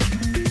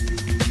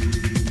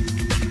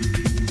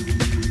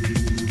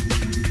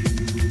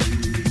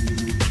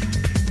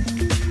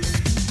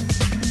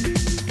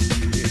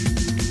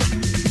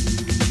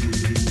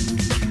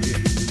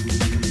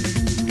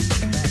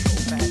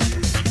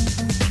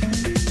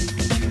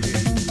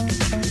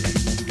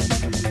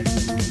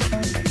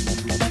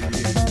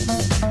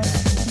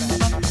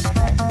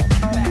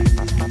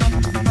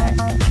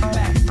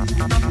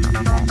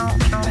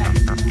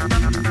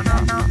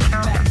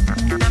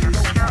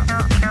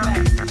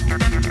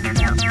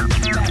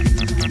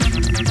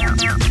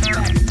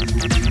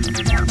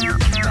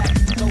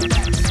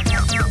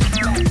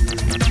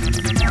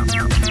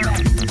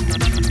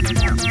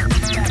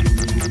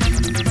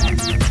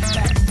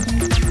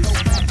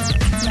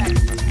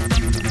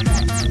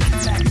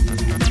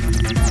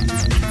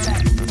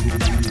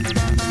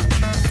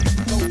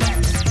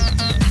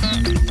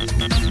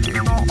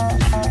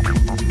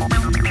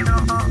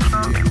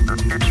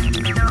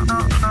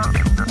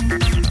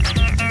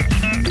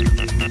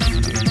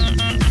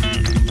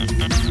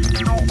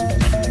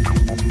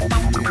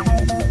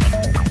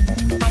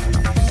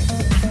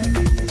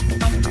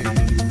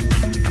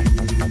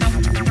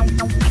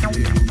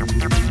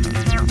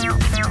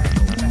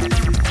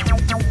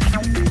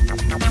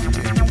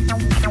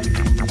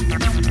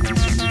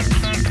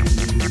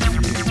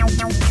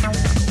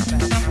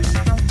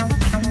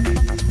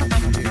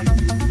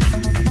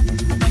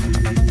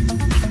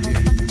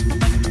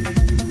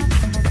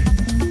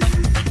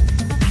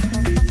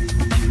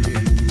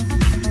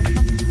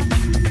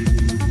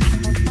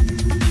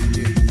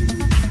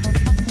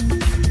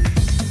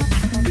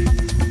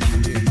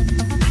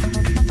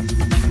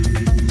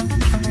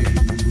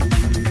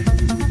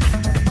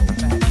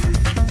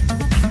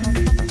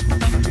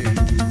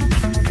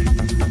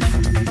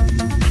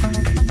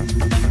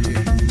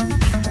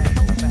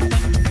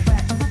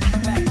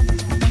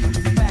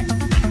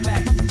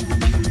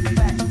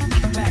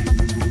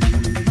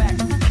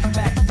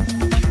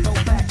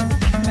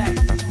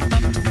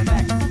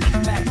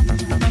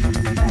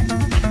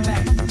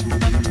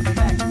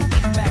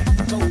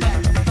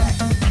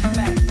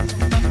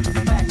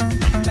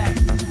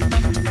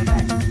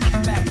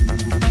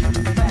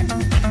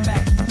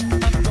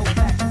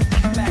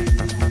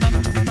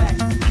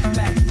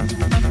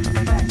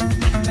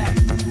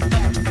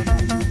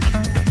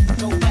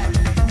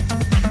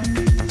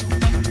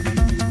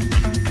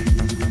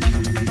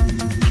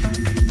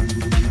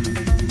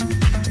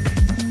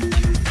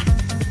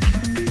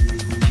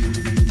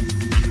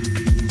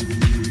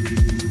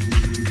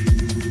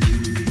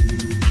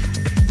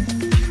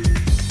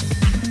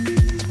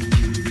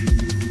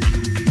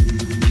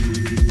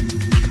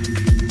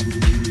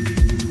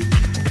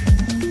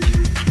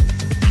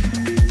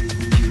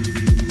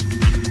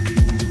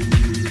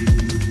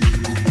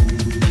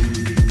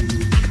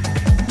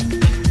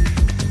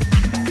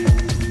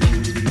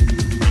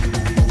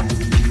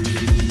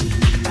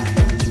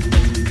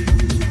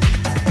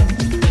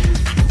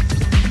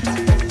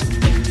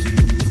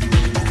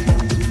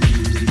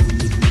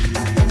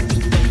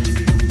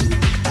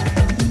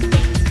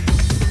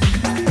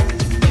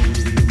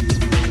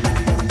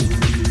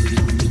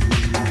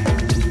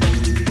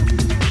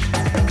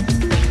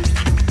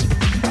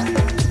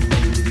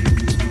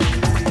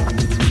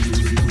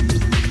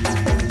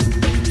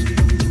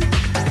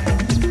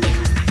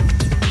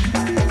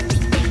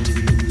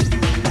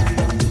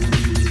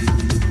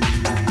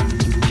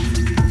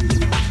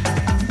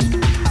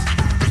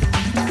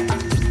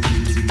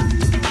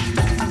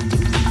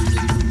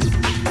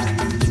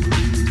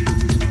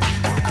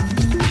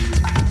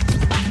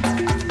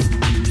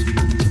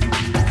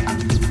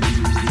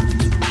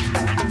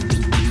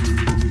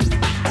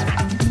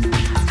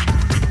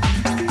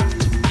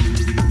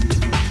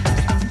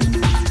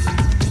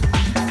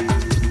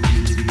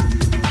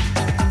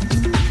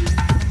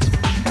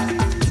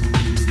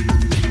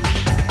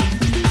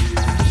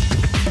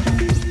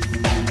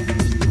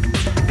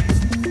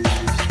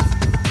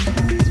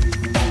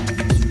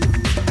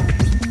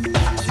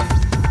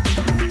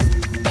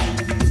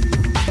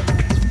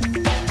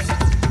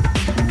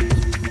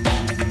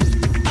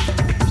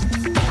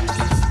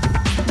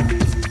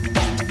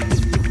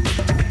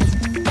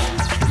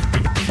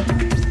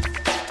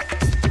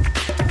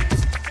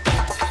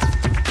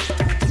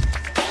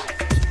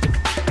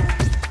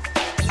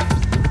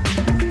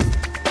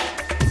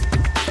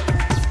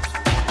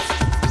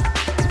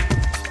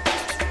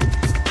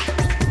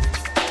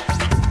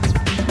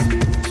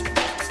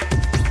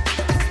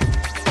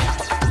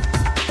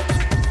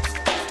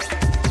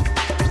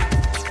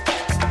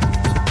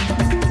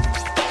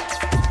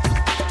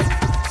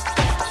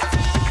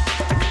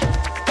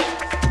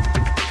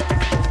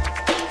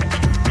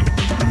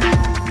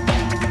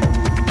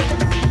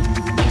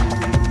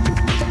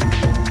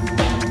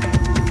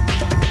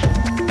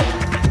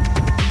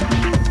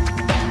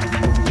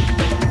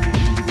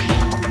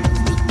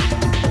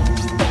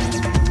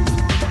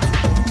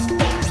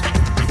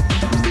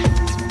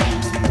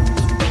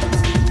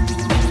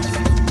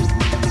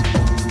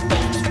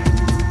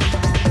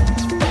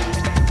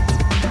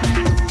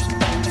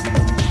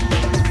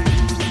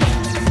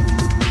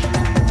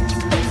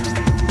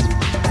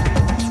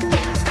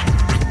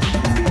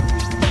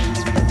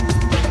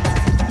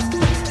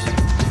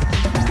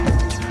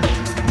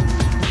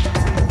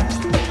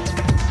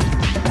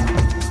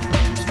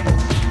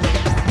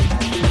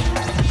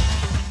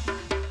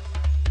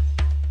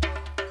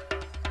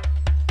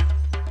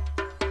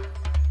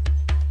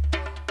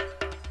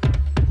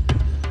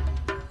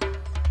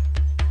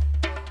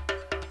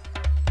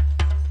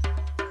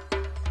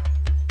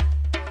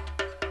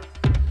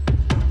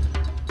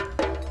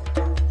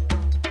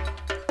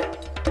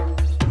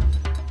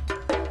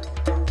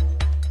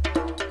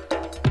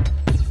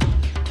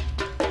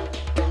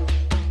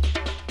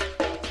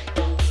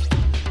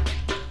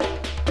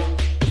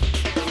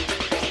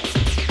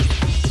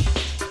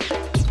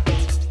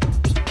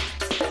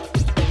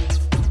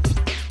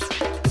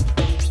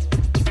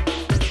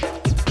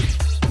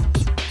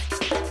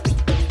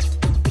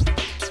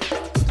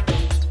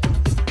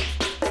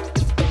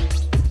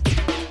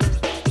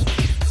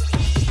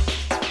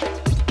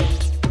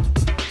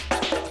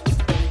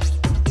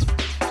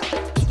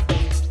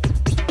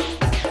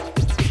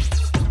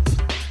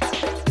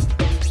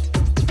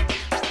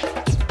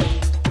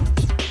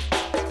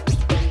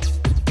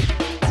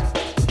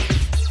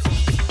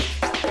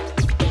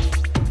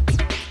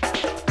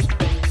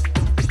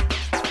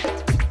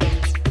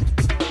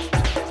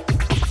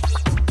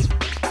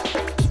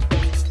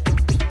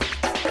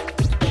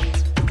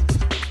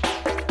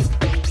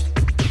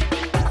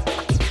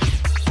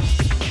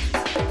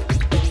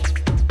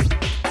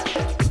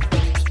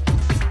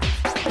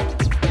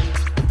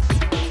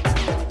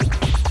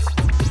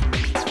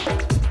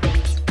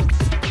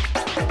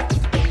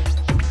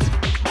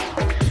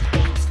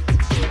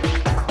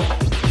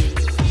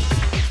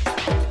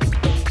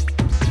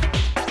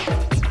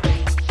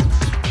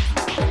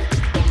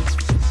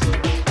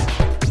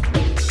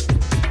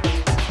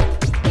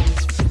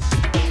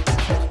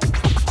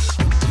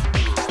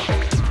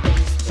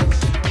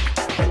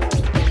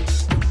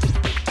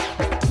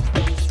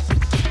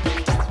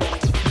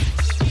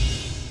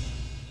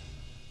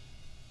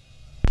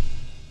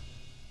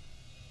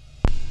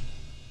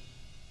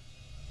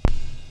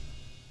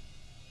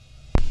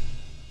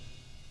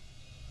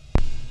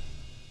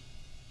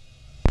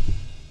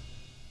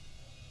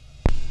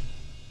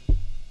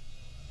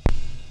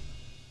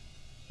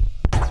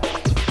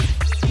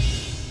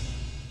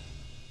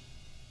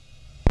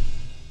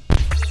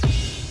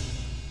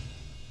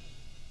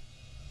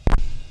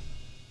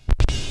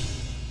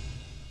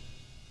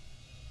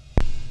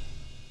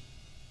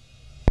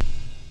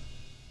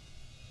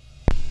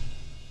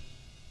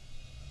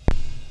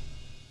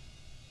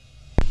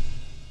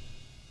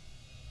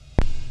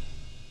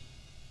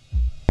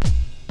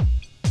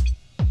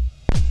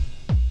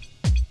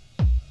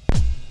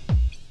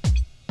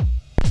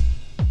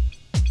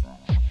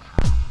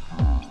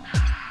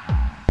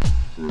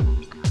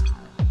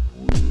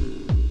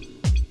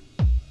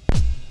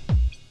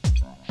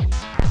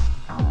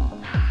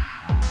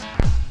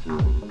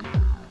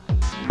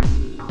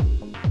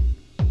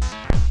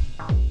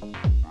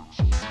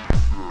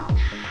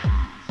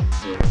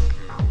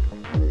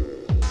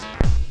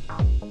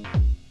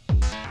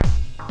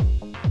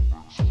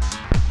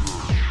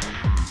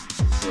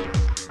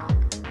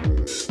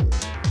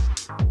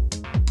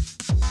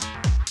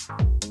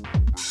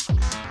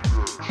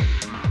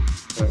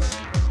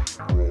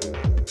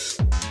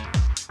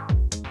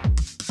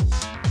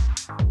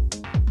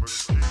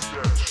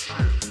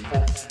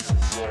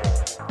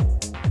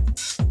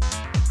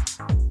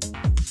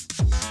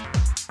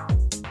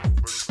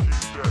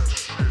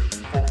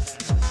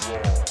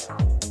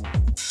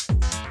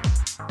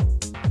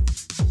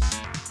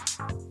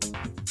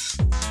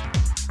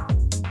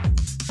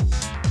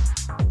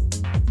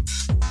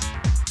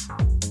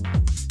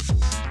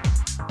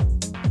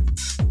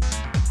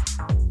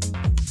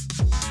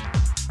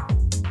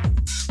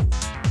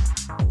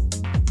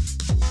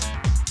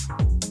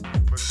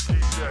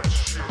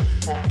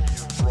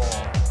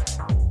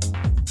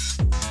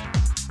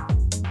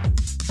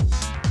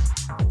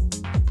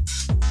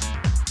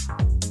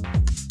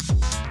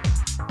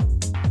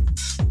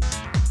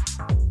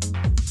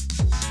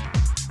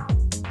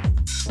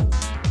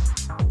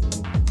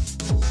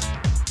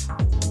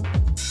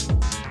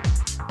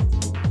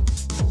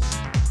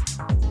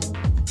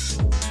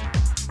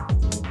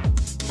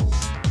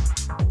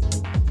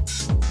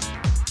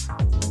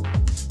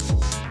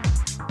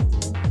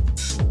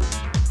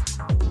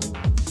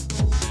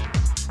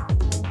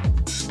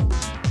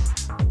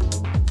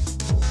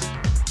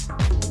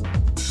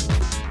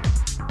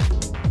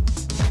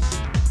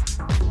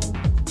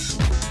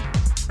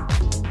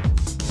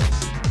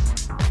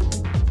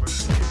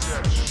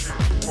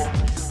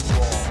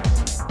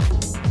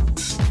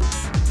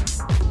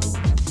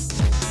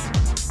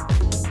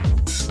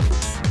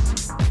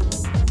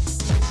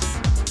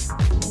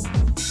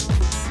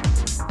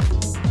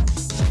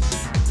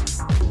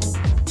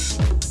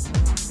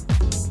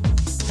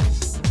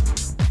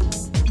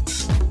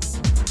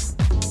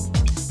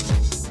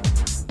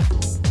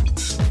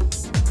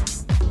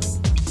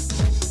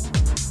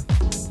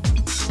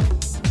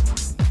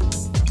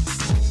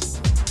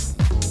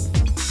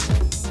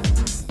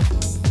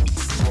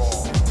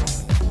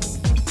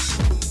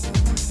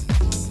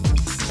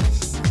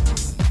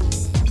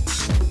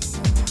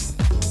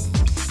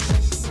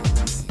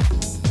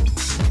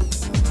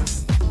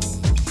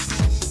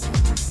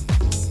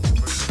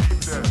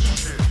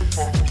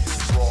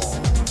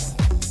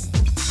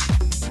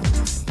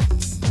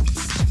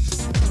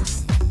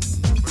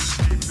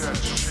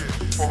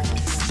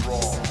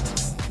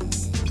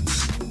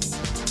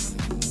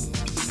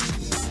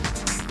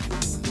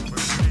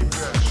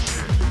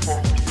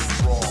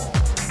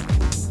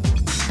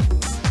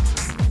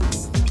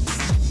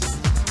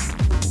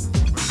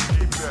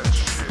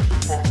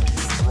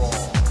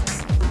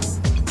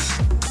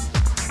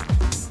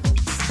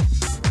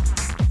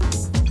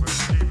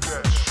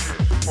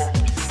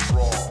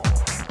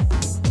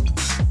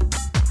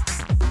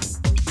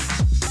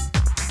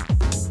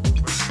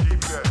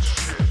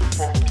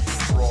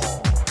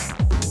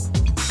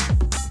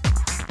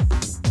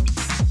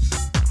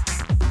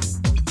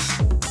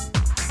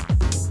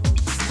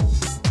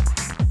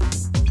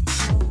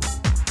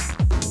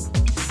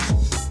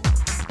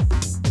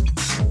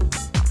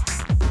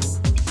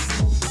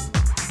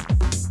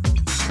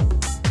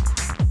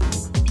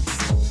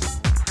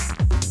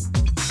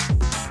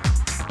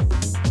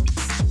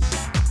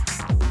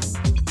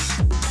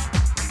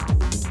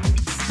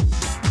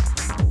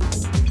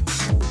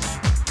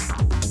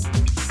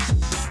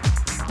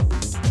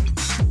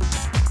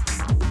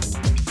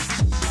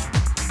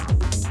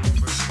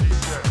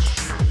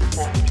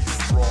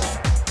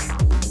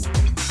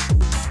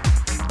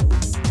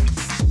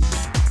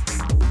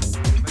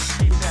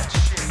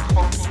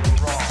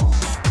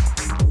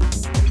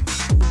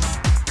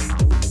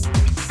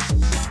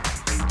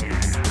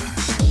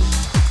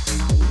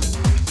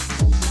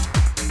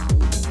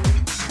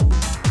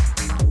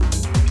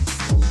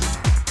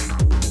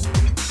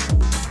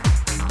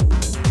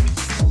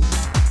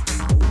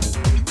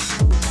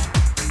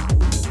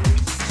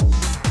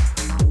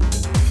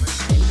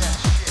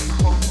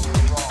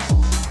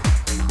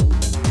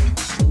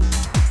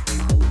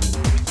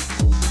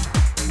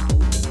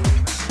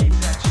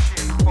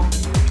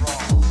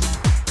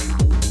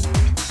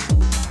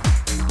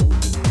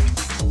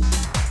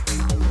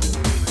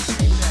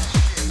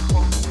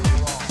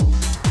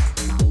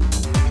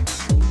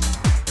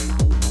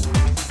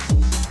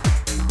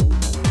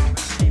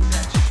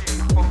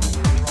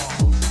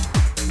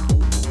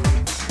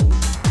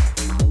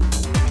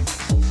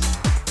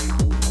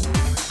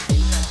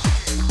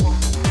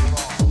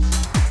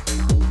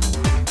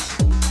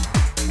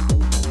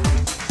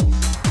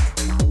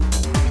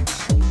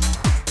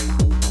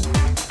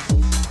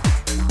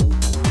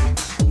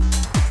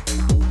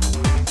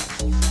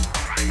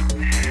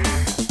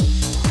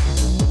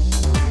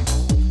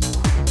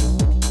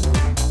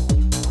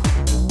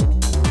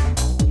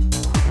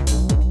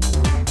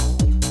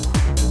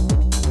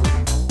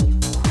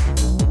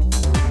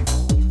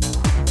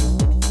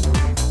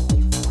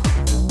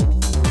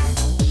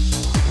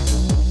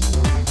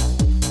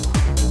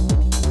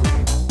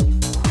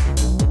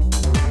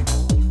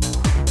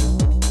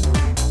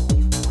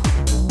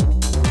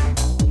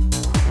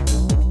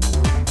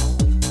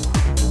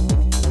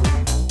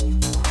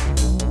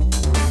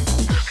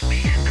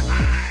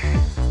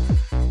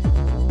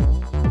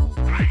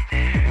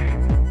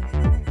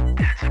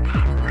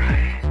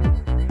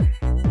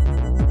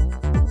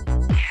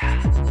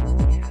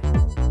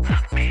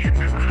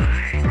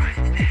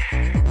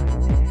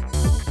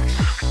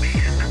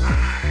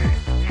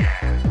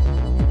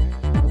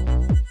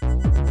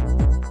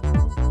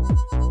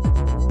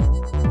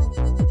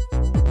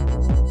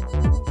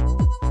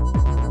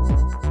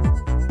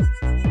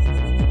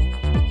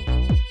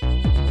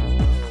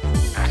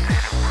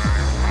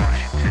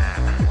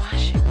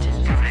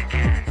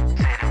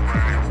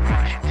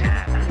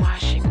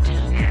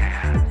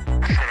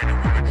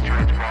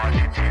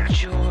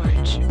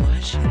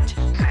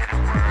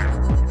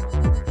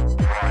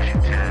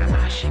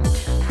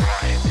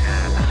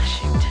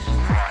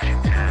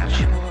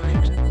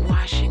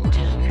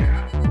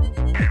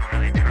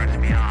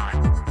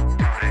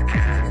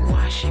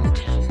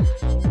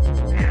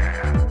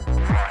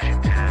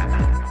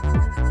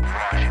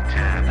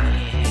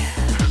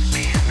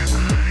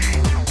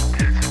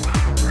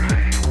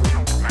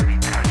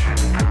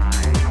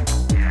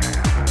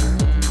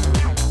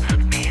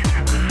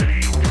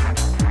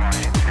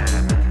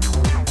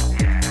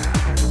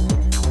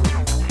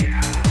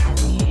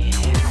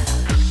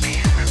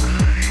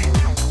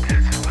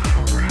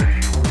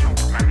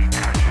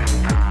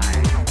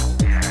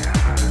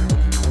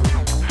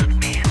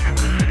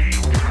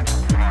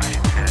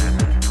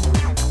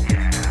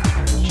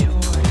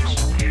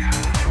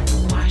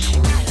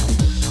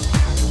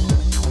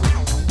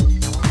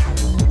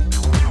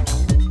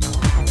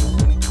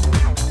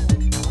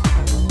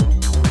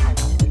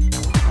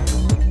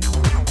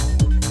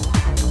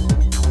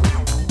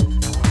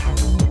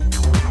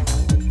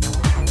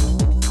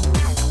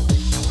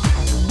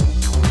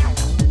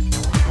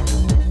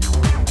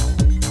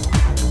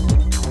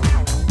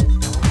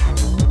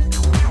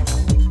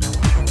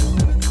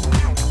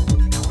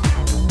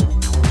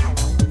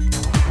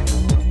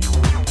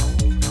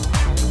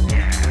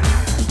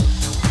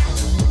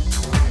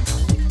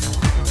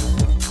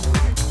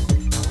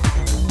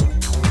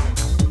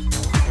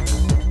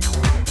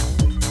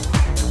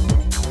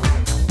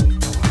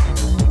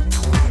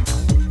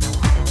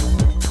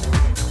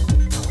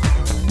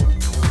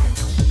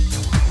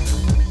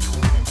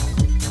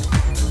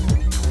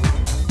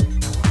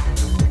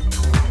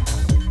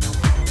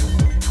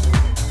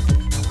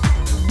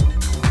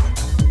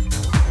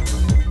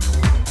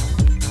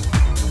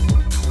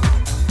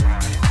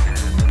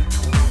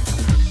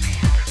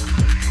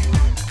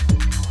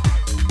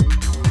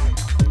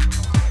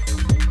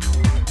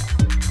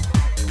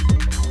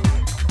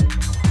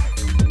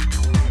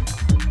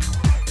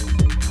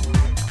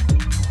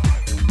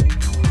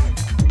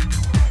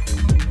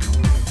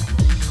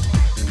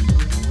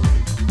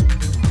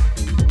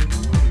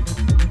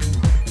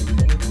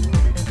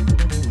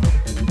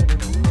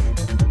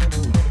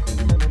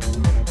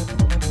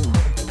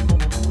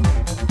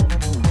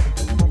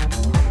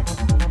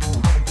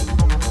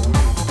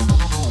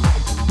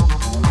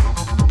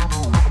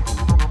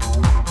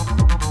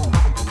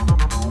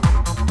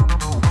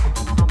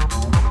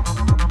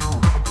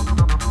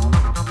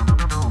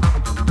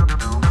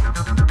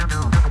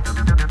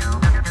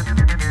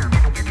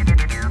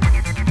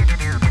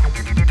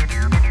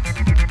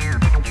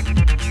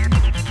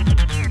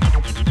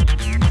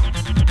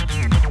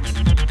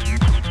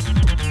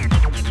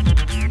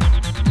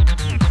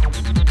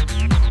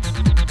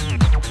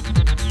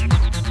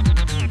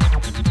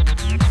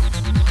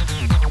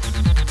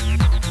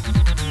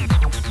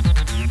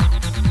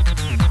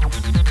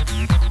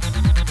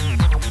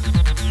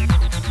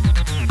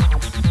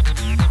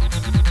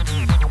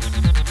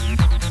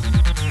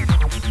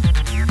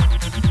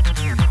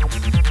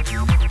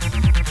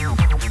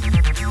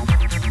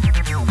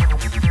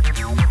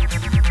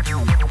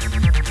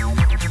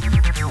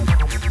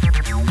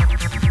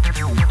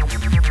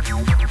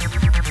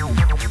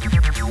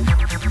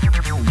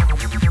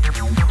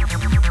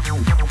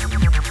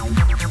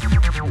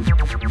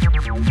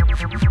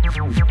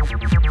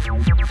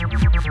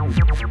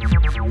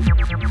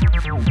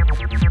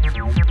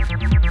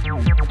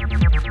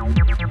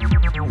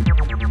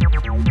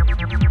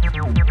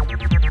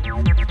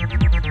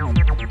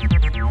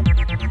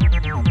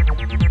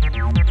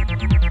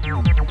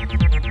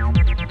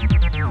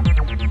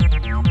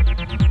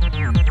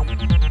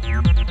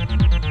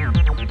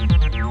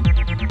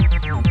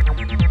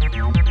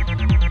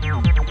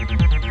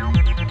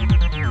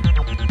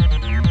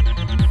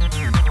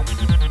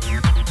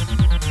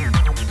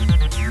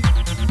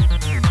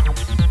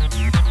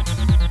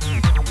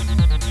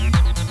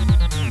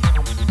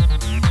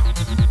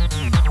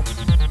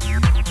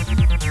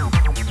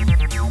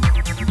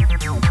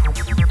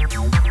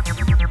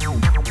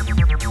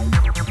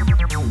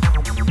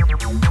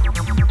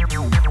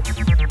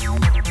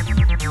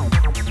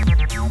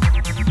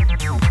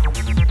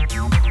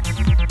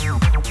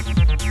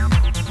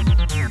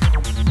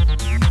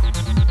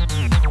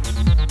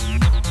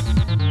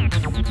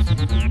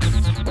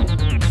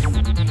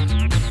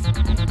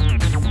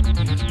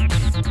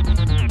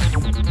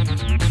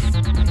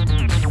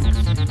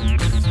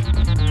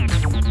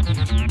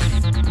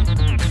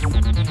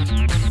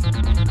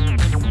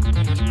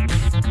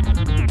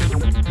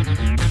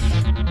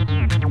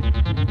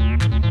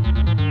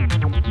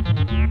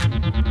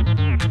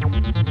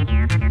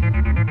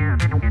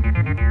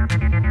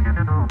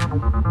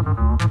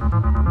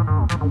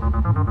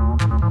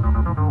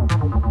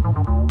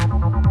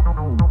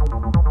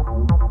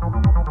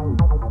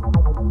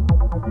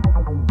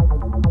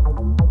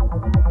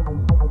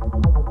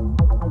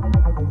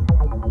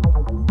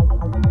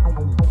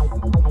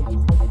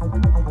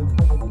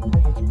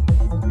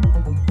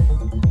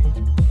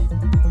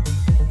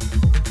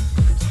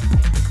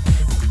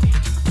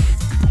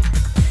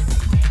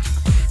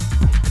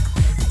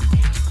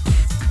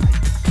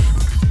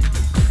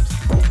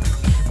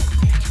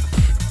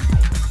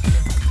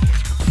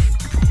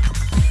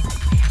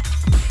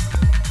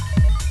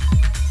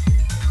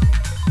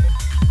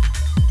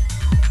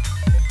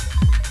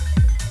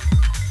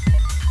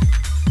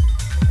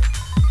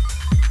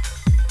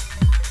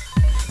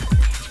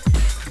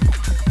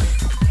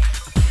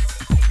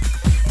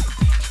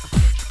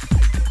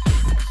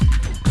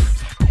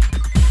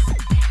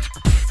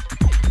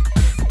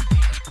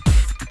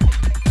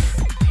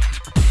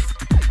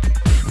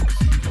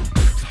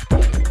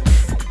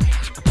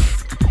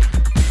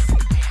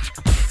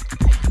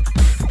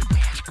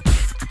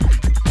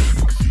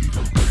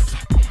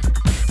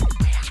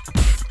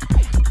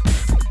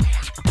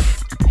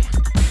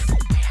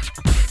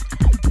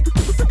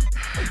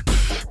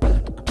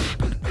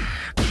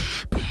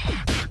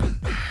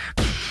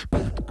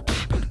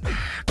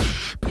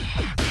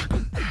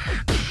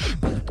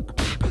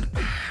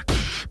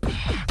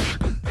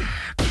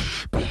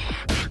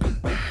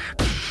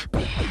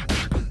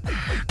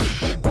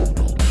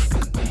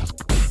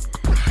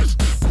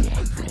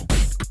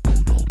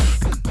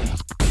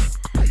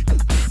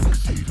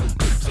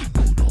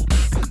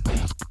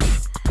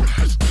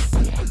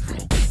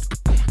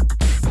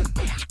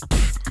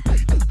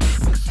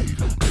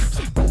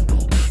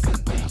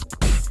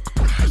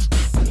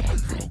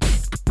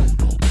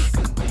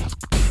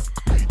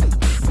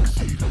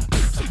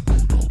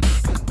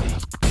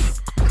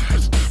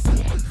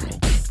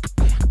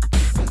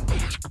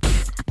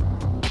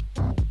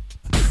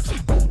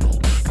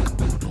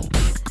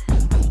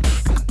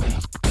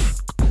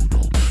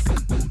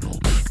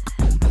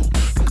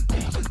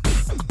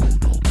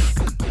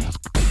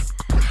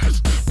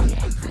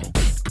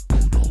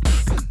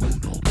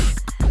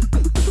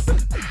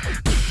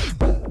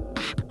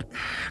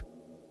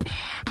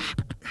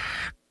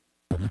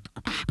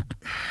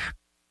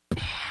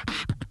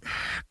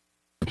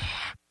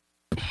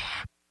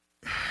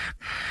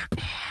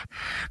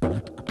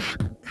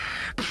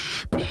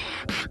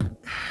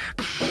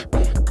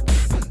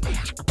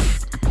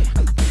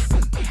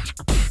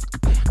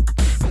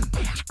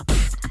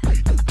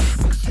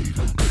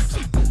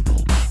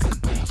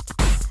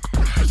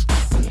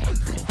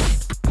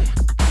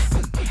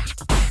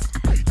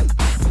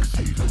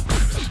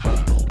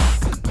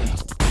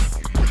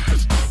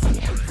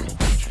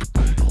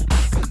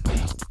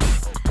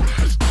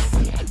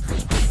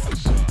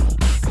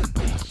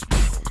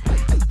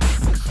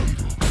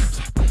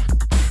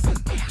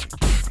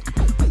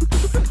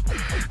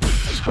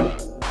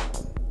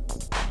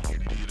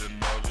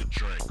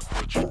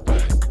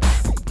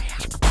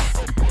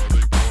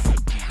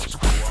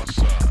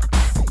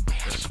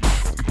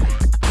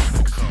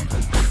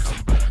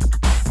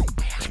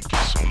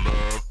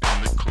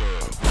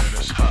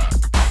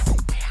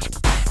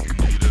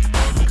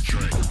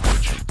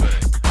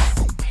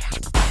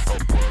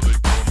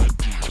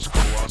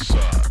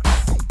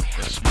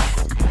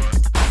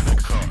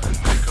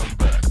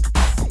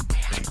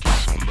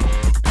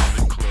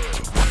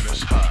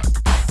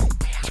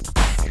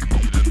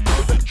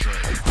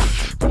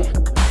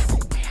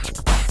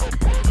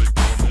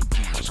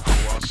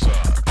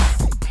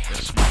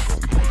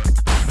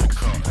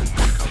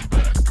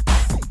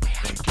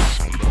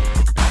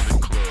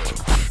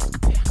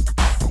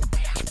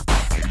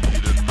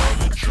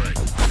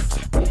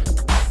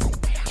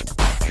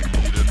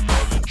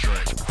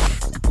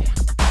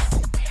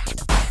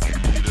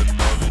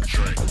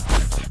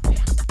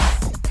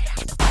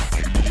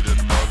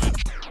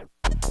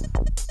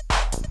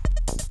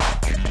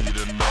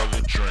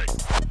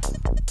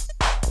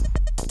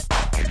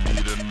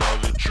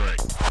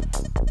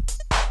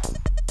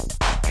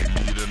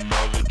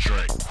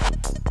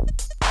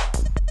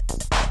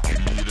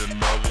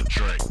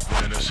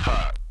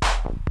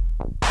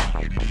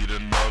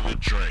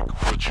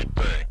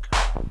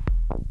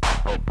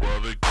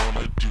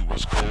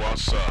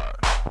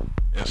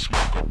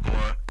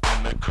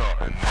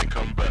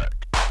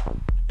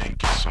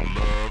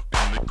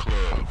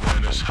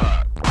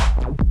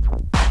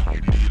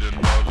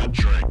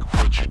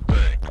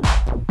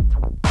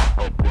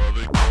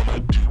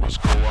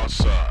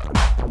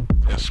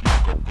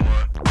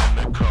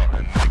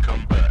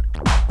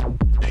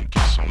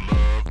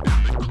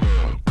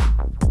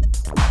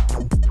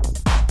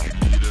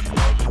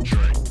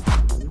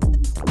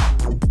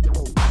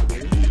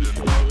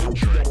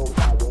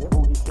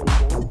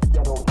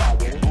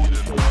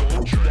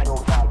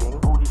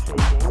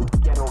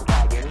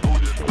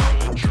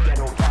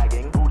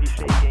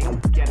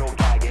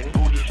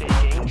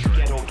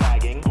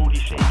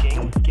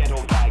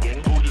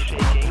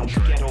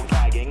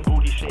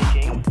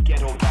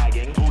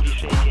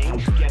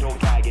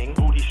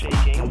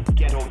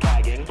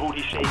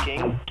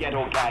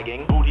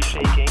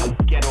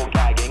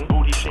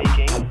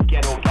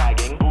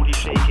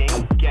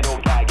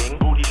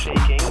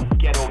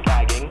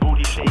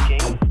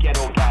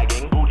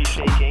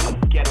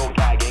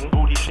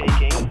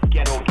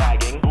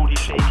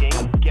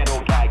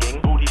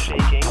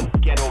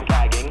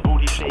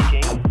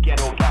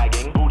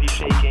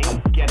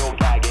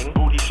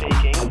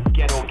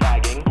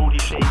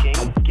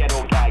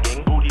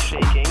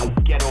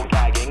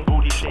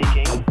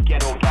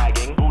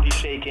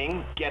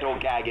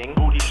 gagging,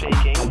 booty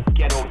shaking,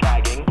 ghetto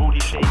gagging, booty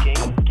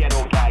shaking,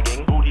 ghetto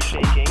gagging, booty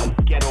shaking,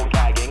 ghetto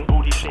gagging,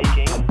 booty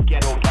shaking,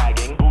 ghetto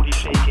gagging, booty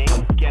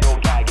shaking, ghetto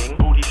gagging,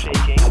 booty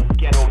shaking,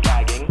 ghetto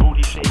gagging,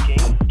 booty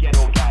shaking,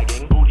 ghetto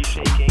gagging, booty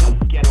shaking,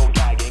 ghetto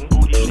gagging,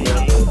 booty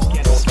shaking,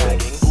 ghetto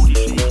gagging, booty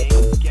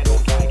shaking, ghetto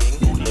gagging,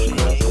 booty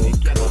shaking,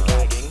 ghetto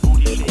gagging,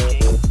 booty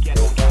shaking,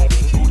 ghetto gagging,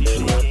 booty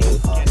shaking, ghetto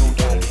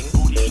gagging,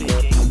 booty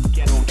shaking,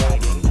 ghetto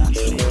gagging, booty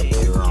shaking,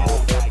 ghetto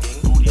gagging,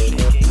 booty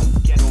shaking,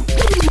 ghetto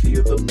gagging.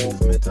 Feel the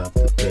movement of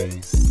the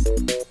bass.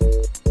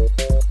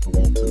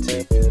 Want to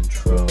take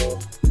control.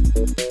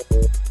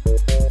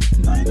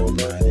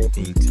 909 and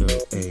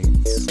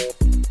 808.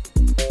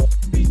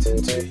 Beat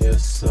into your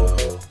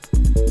soul.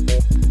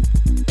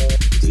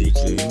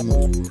 DJ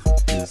Move,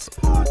 this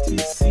party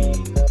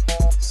scene.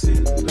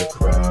 Send the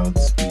crowd,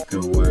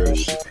 speaker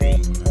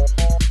worshiping.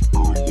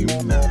 Are you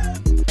man?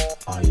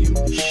 Are you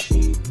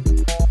machine?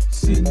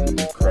 Send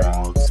the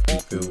crowd,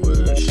 speaker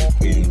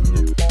worshiping.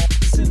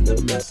 Send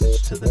a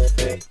message to the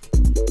fake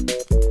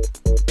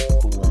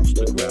who wants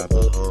to grab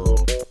a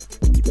hold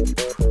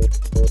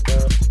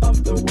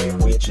of the way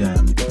we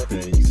jam the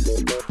bass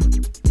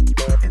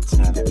and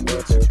tell him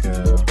where to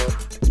go.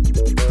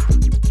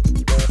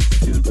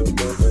 Feel the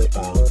movement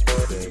of the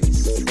bass.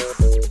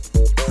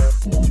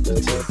 Want to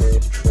take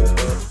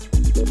control.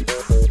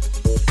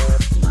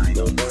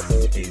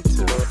 909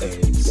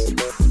 808.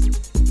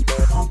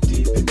 Pump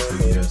deep into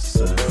your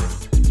soul.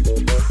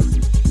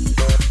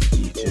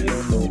 DJ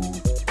Move,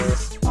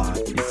 this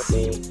party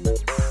scene.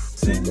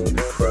 Sing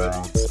the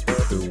crowd,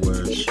 speak the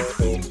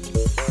worshiping.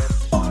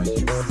 Are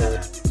you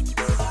that?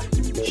 Are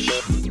you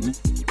machine?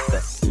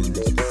 That's it.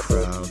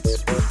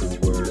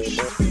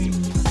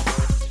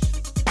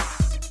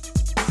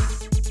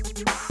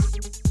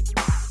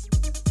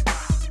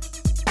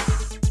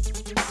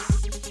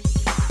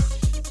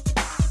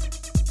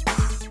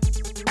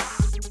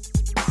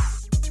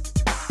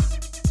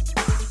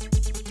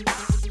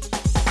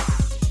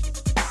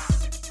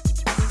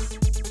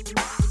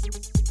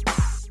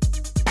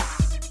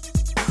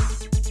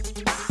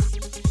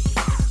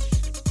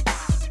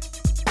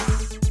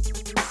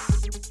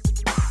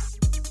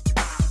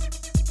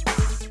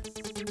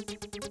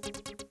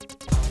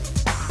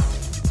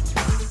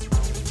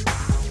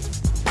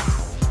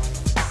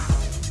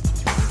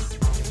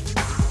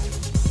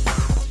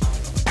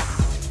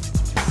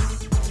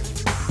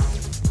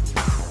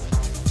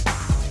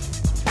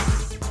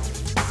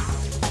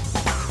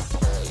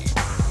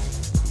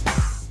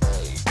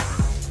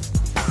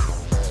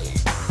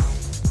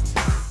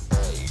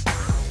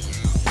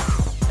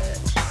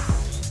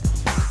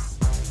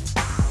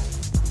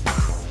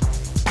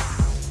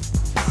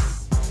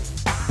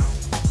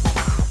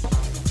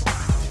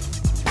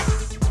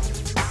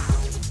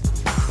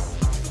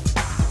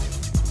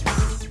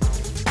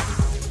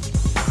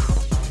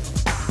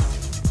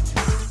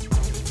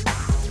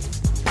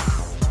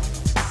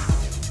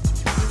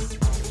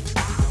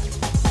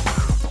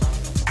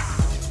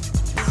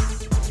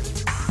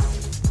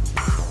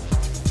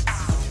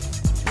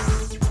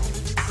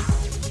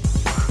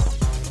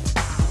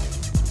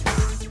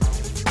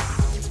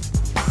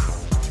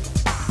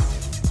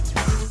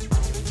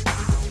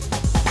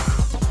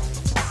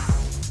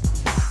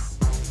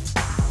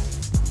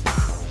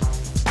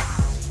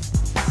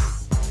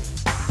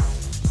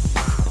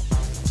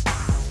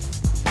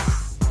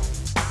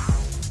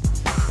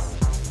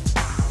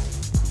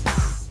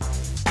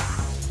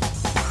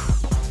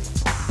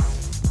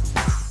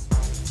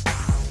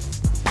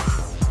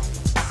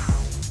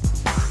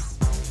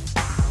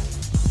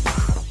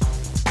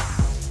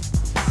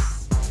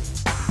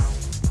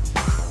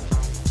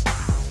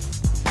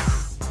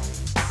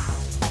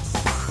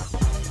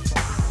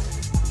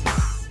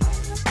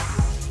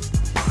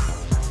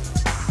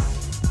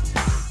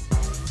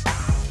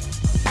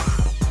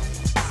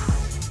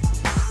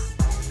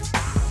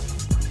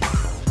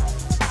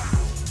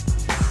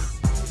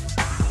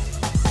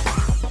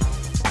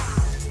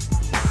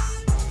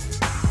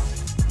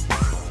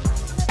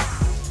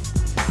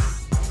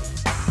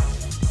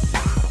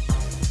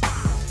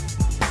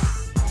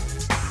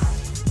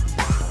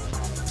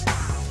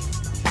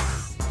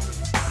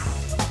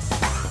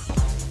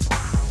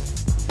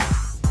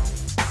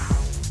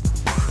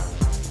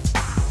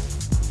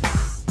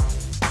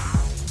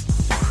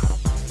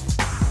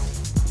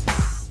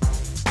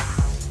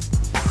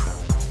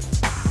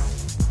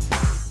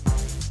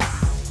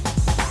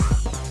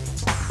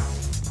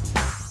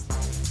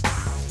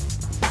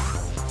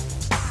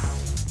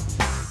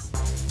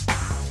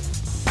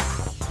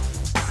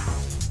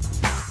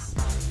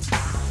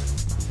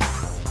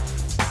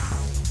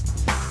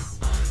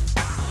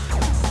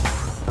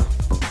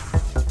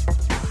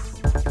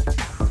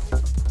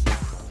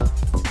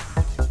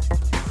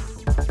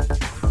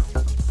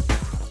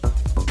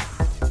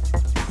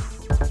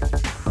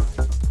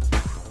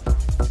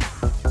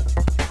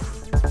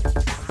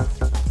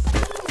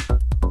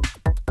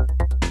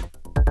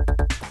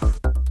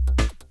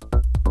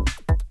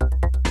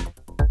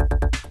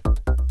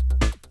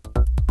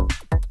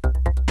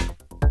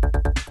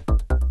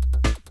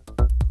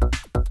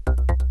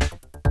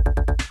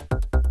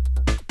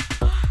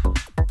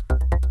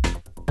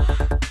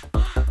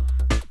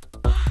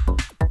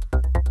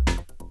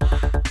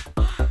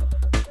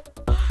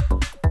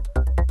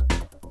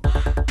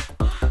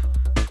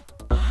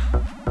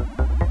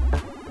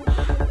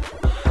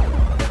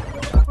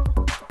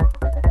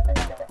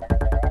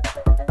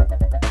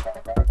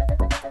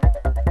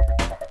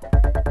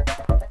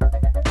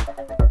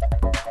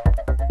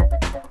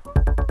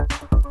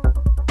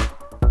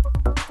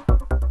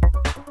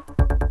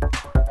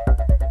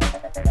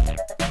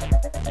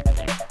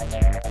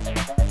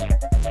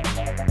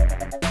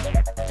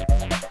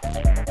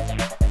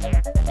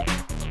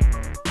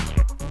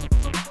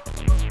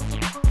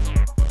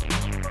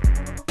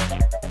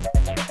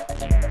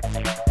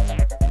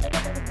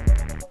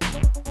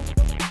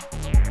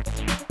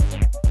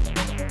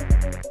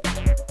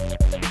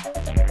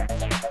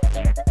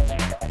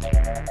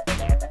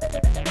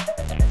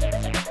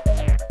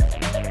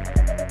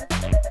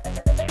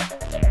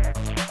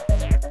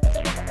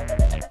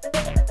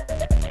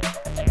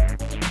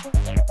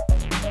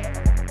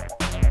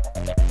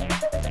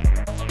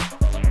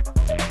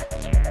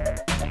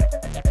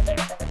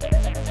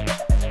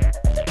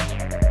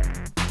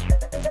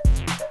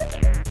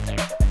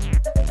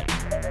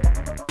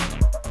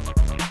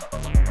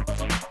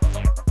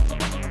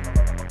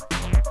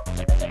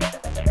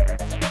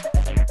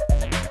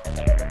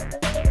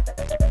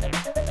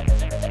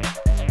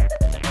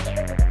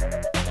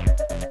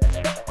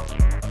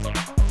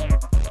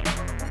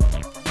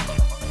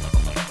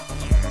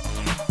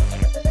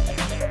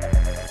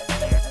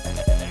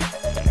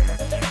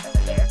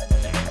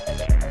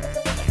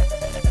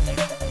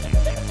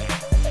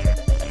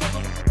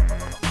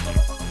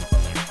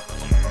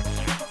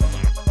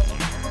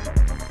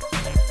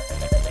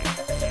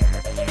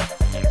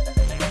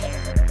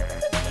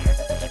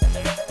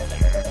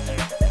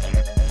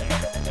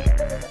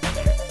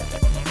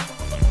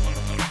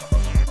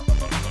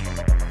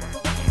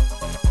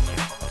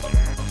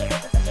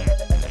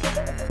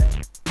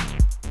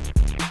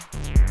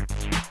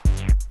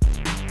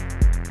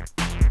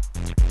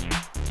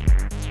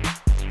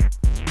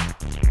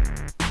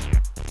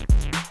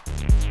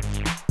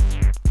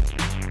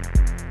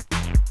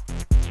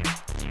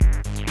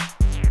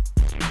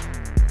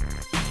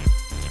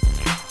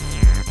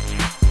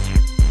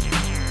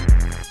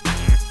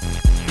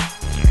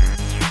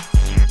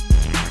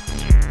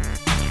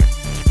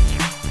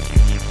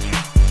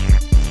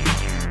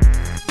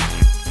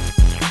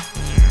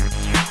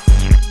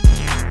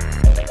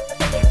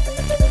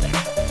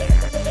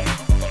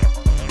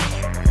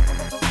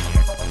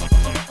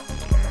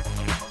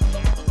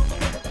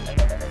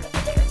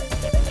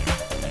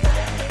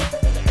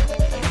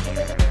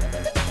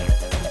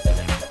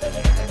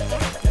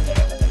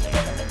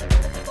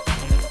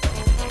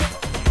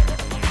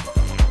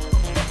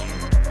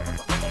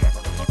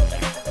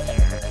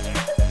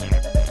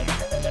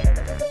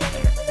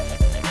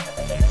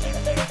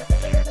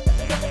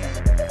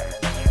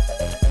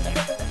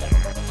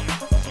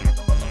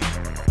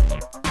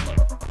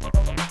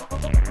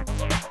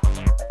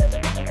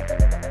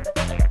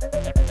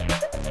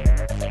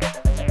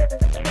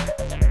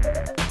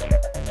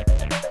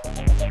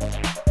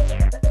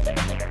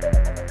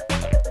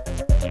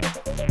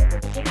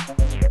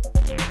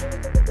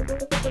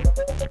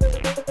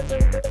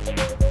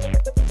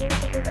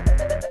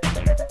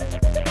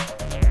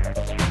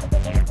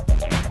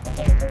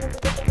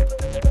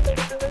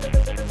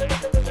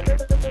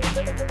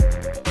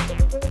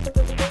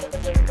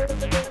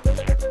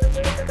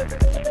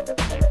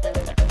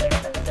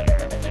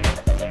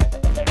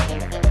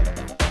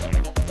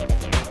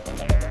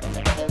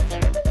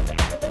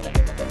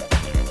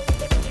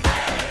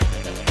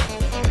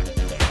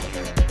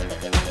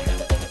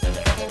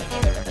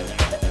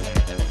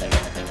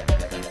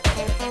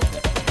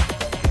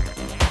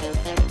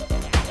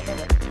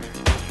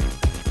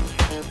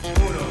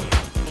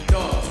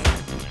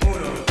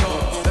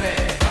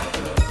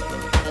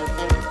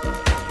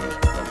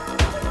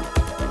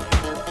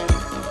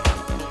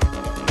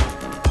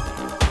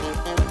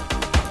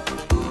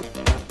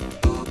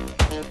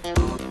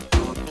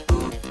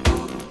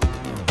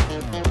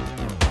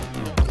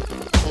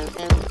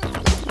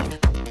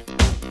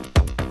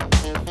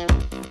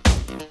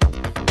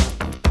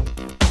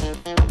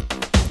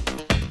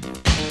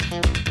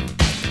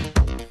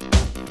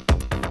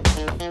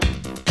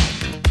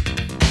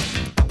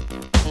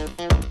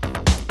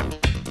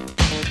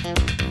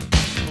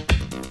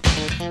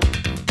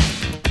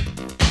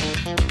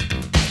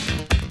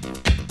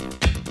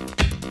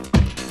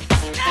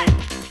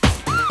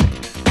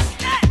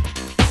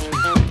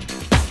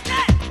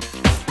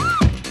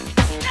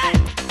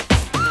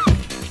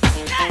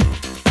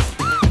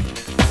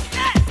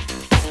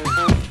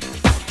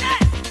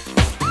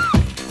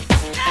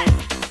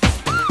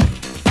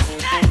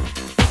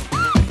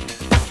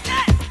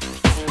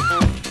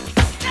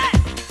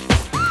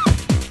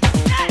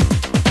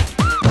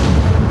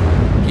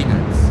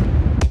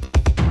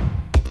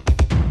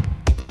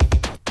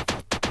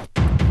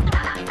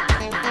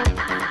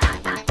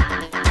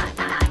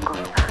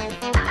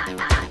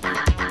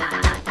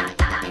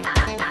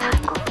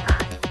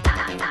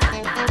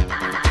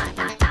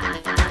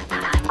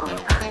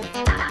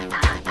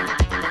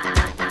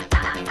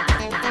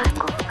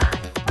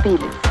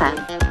 Feel it, Sam.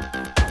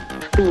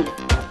 Feel it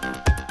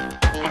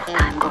as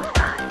time goes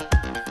by.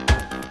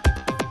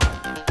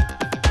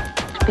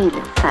 Feel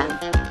it, Sam.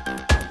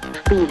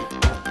 Feel it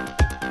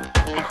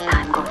as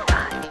time goes by.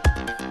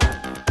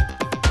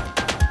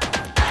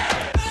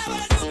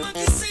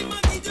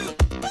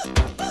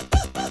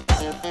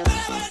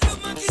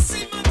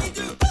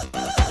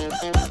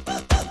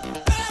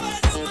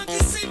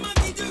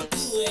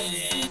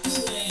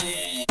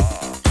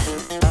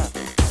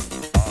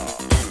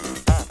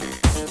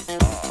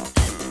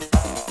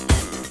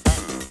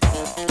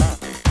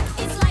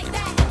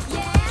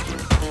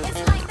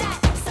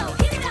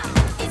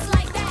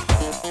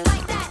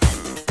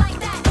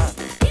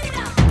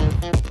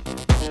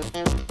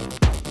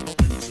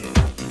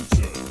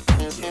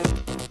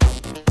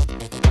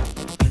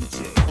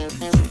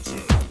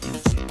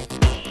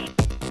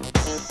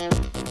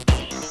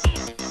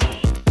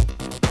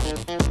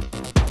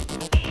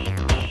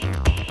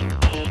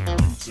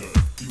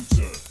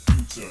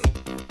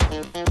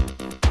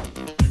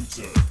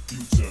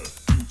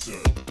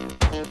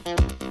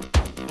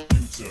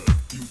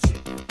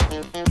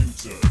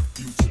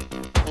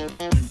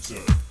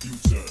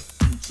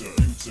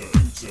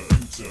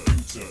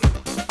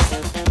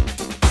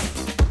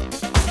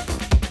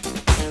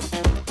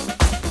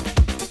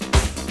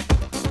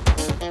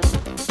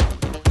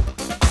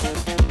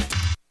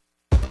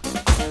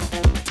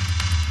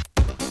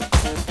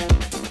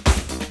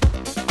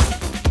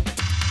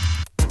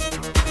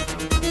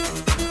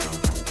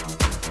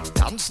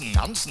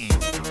 Tanzen.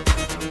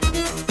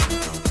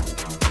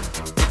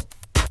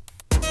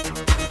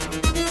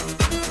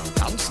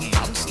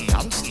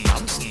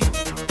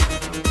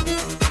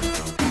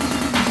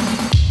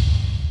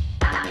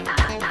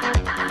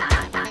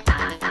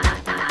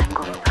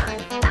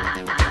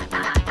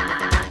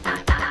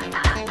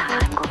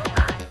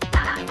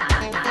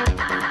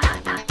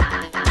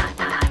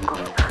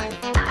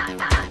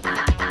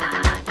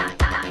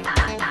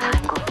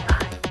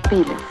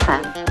 Feel it,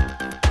 Sam.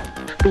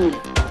 Feel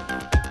it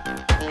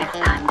as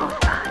time goes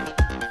by.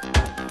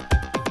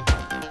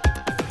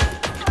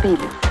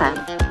 Feel it, Sam.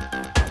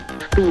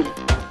 Feel it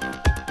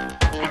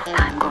as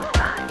time goes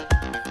by.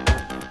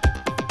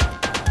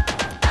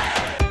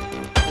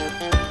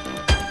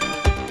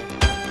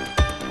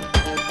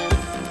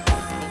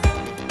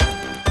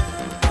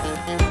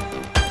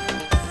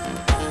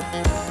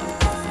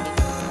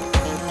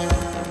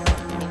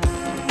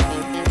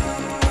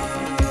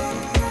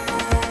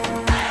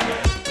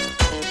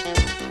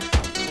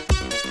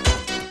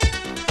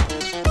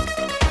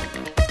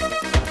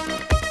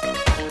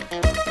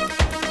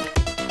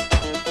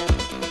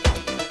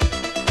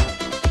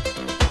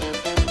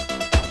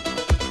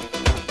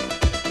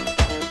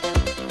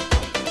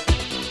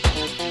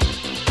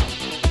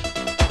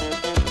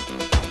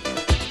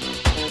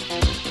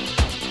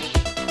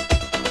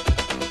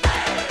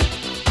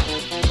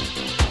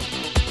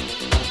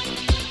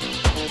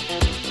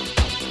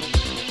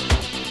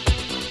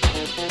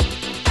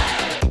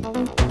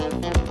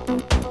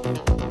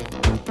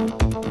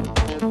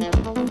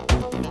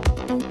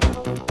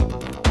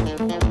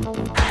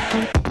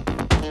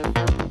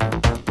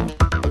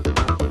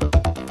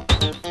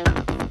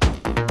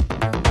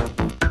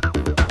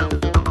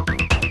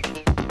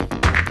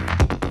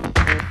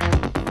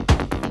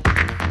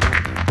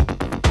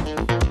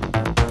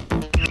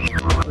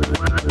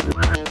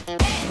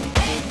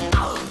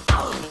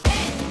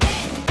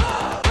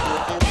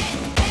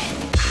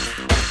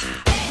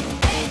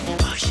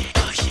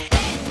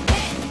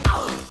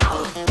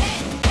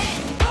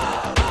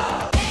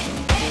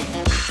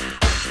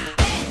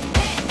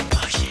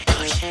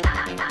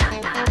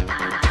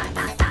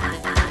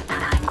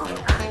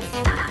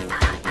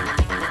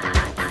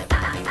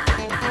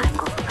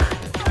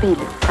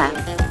 Feel it, Sam.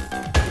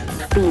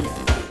 Feel it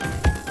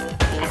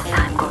as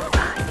time goes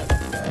by.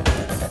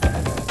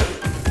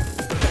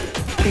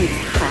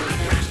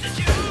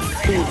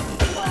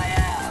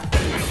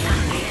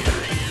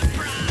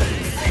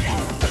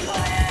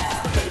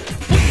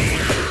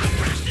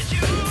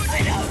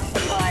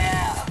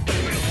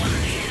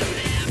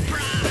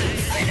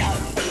 Feel it,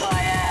 Sam.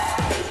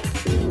 Feel it.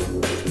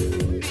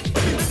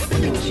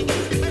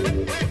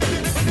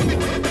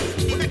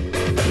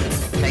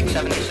 Take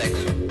 76.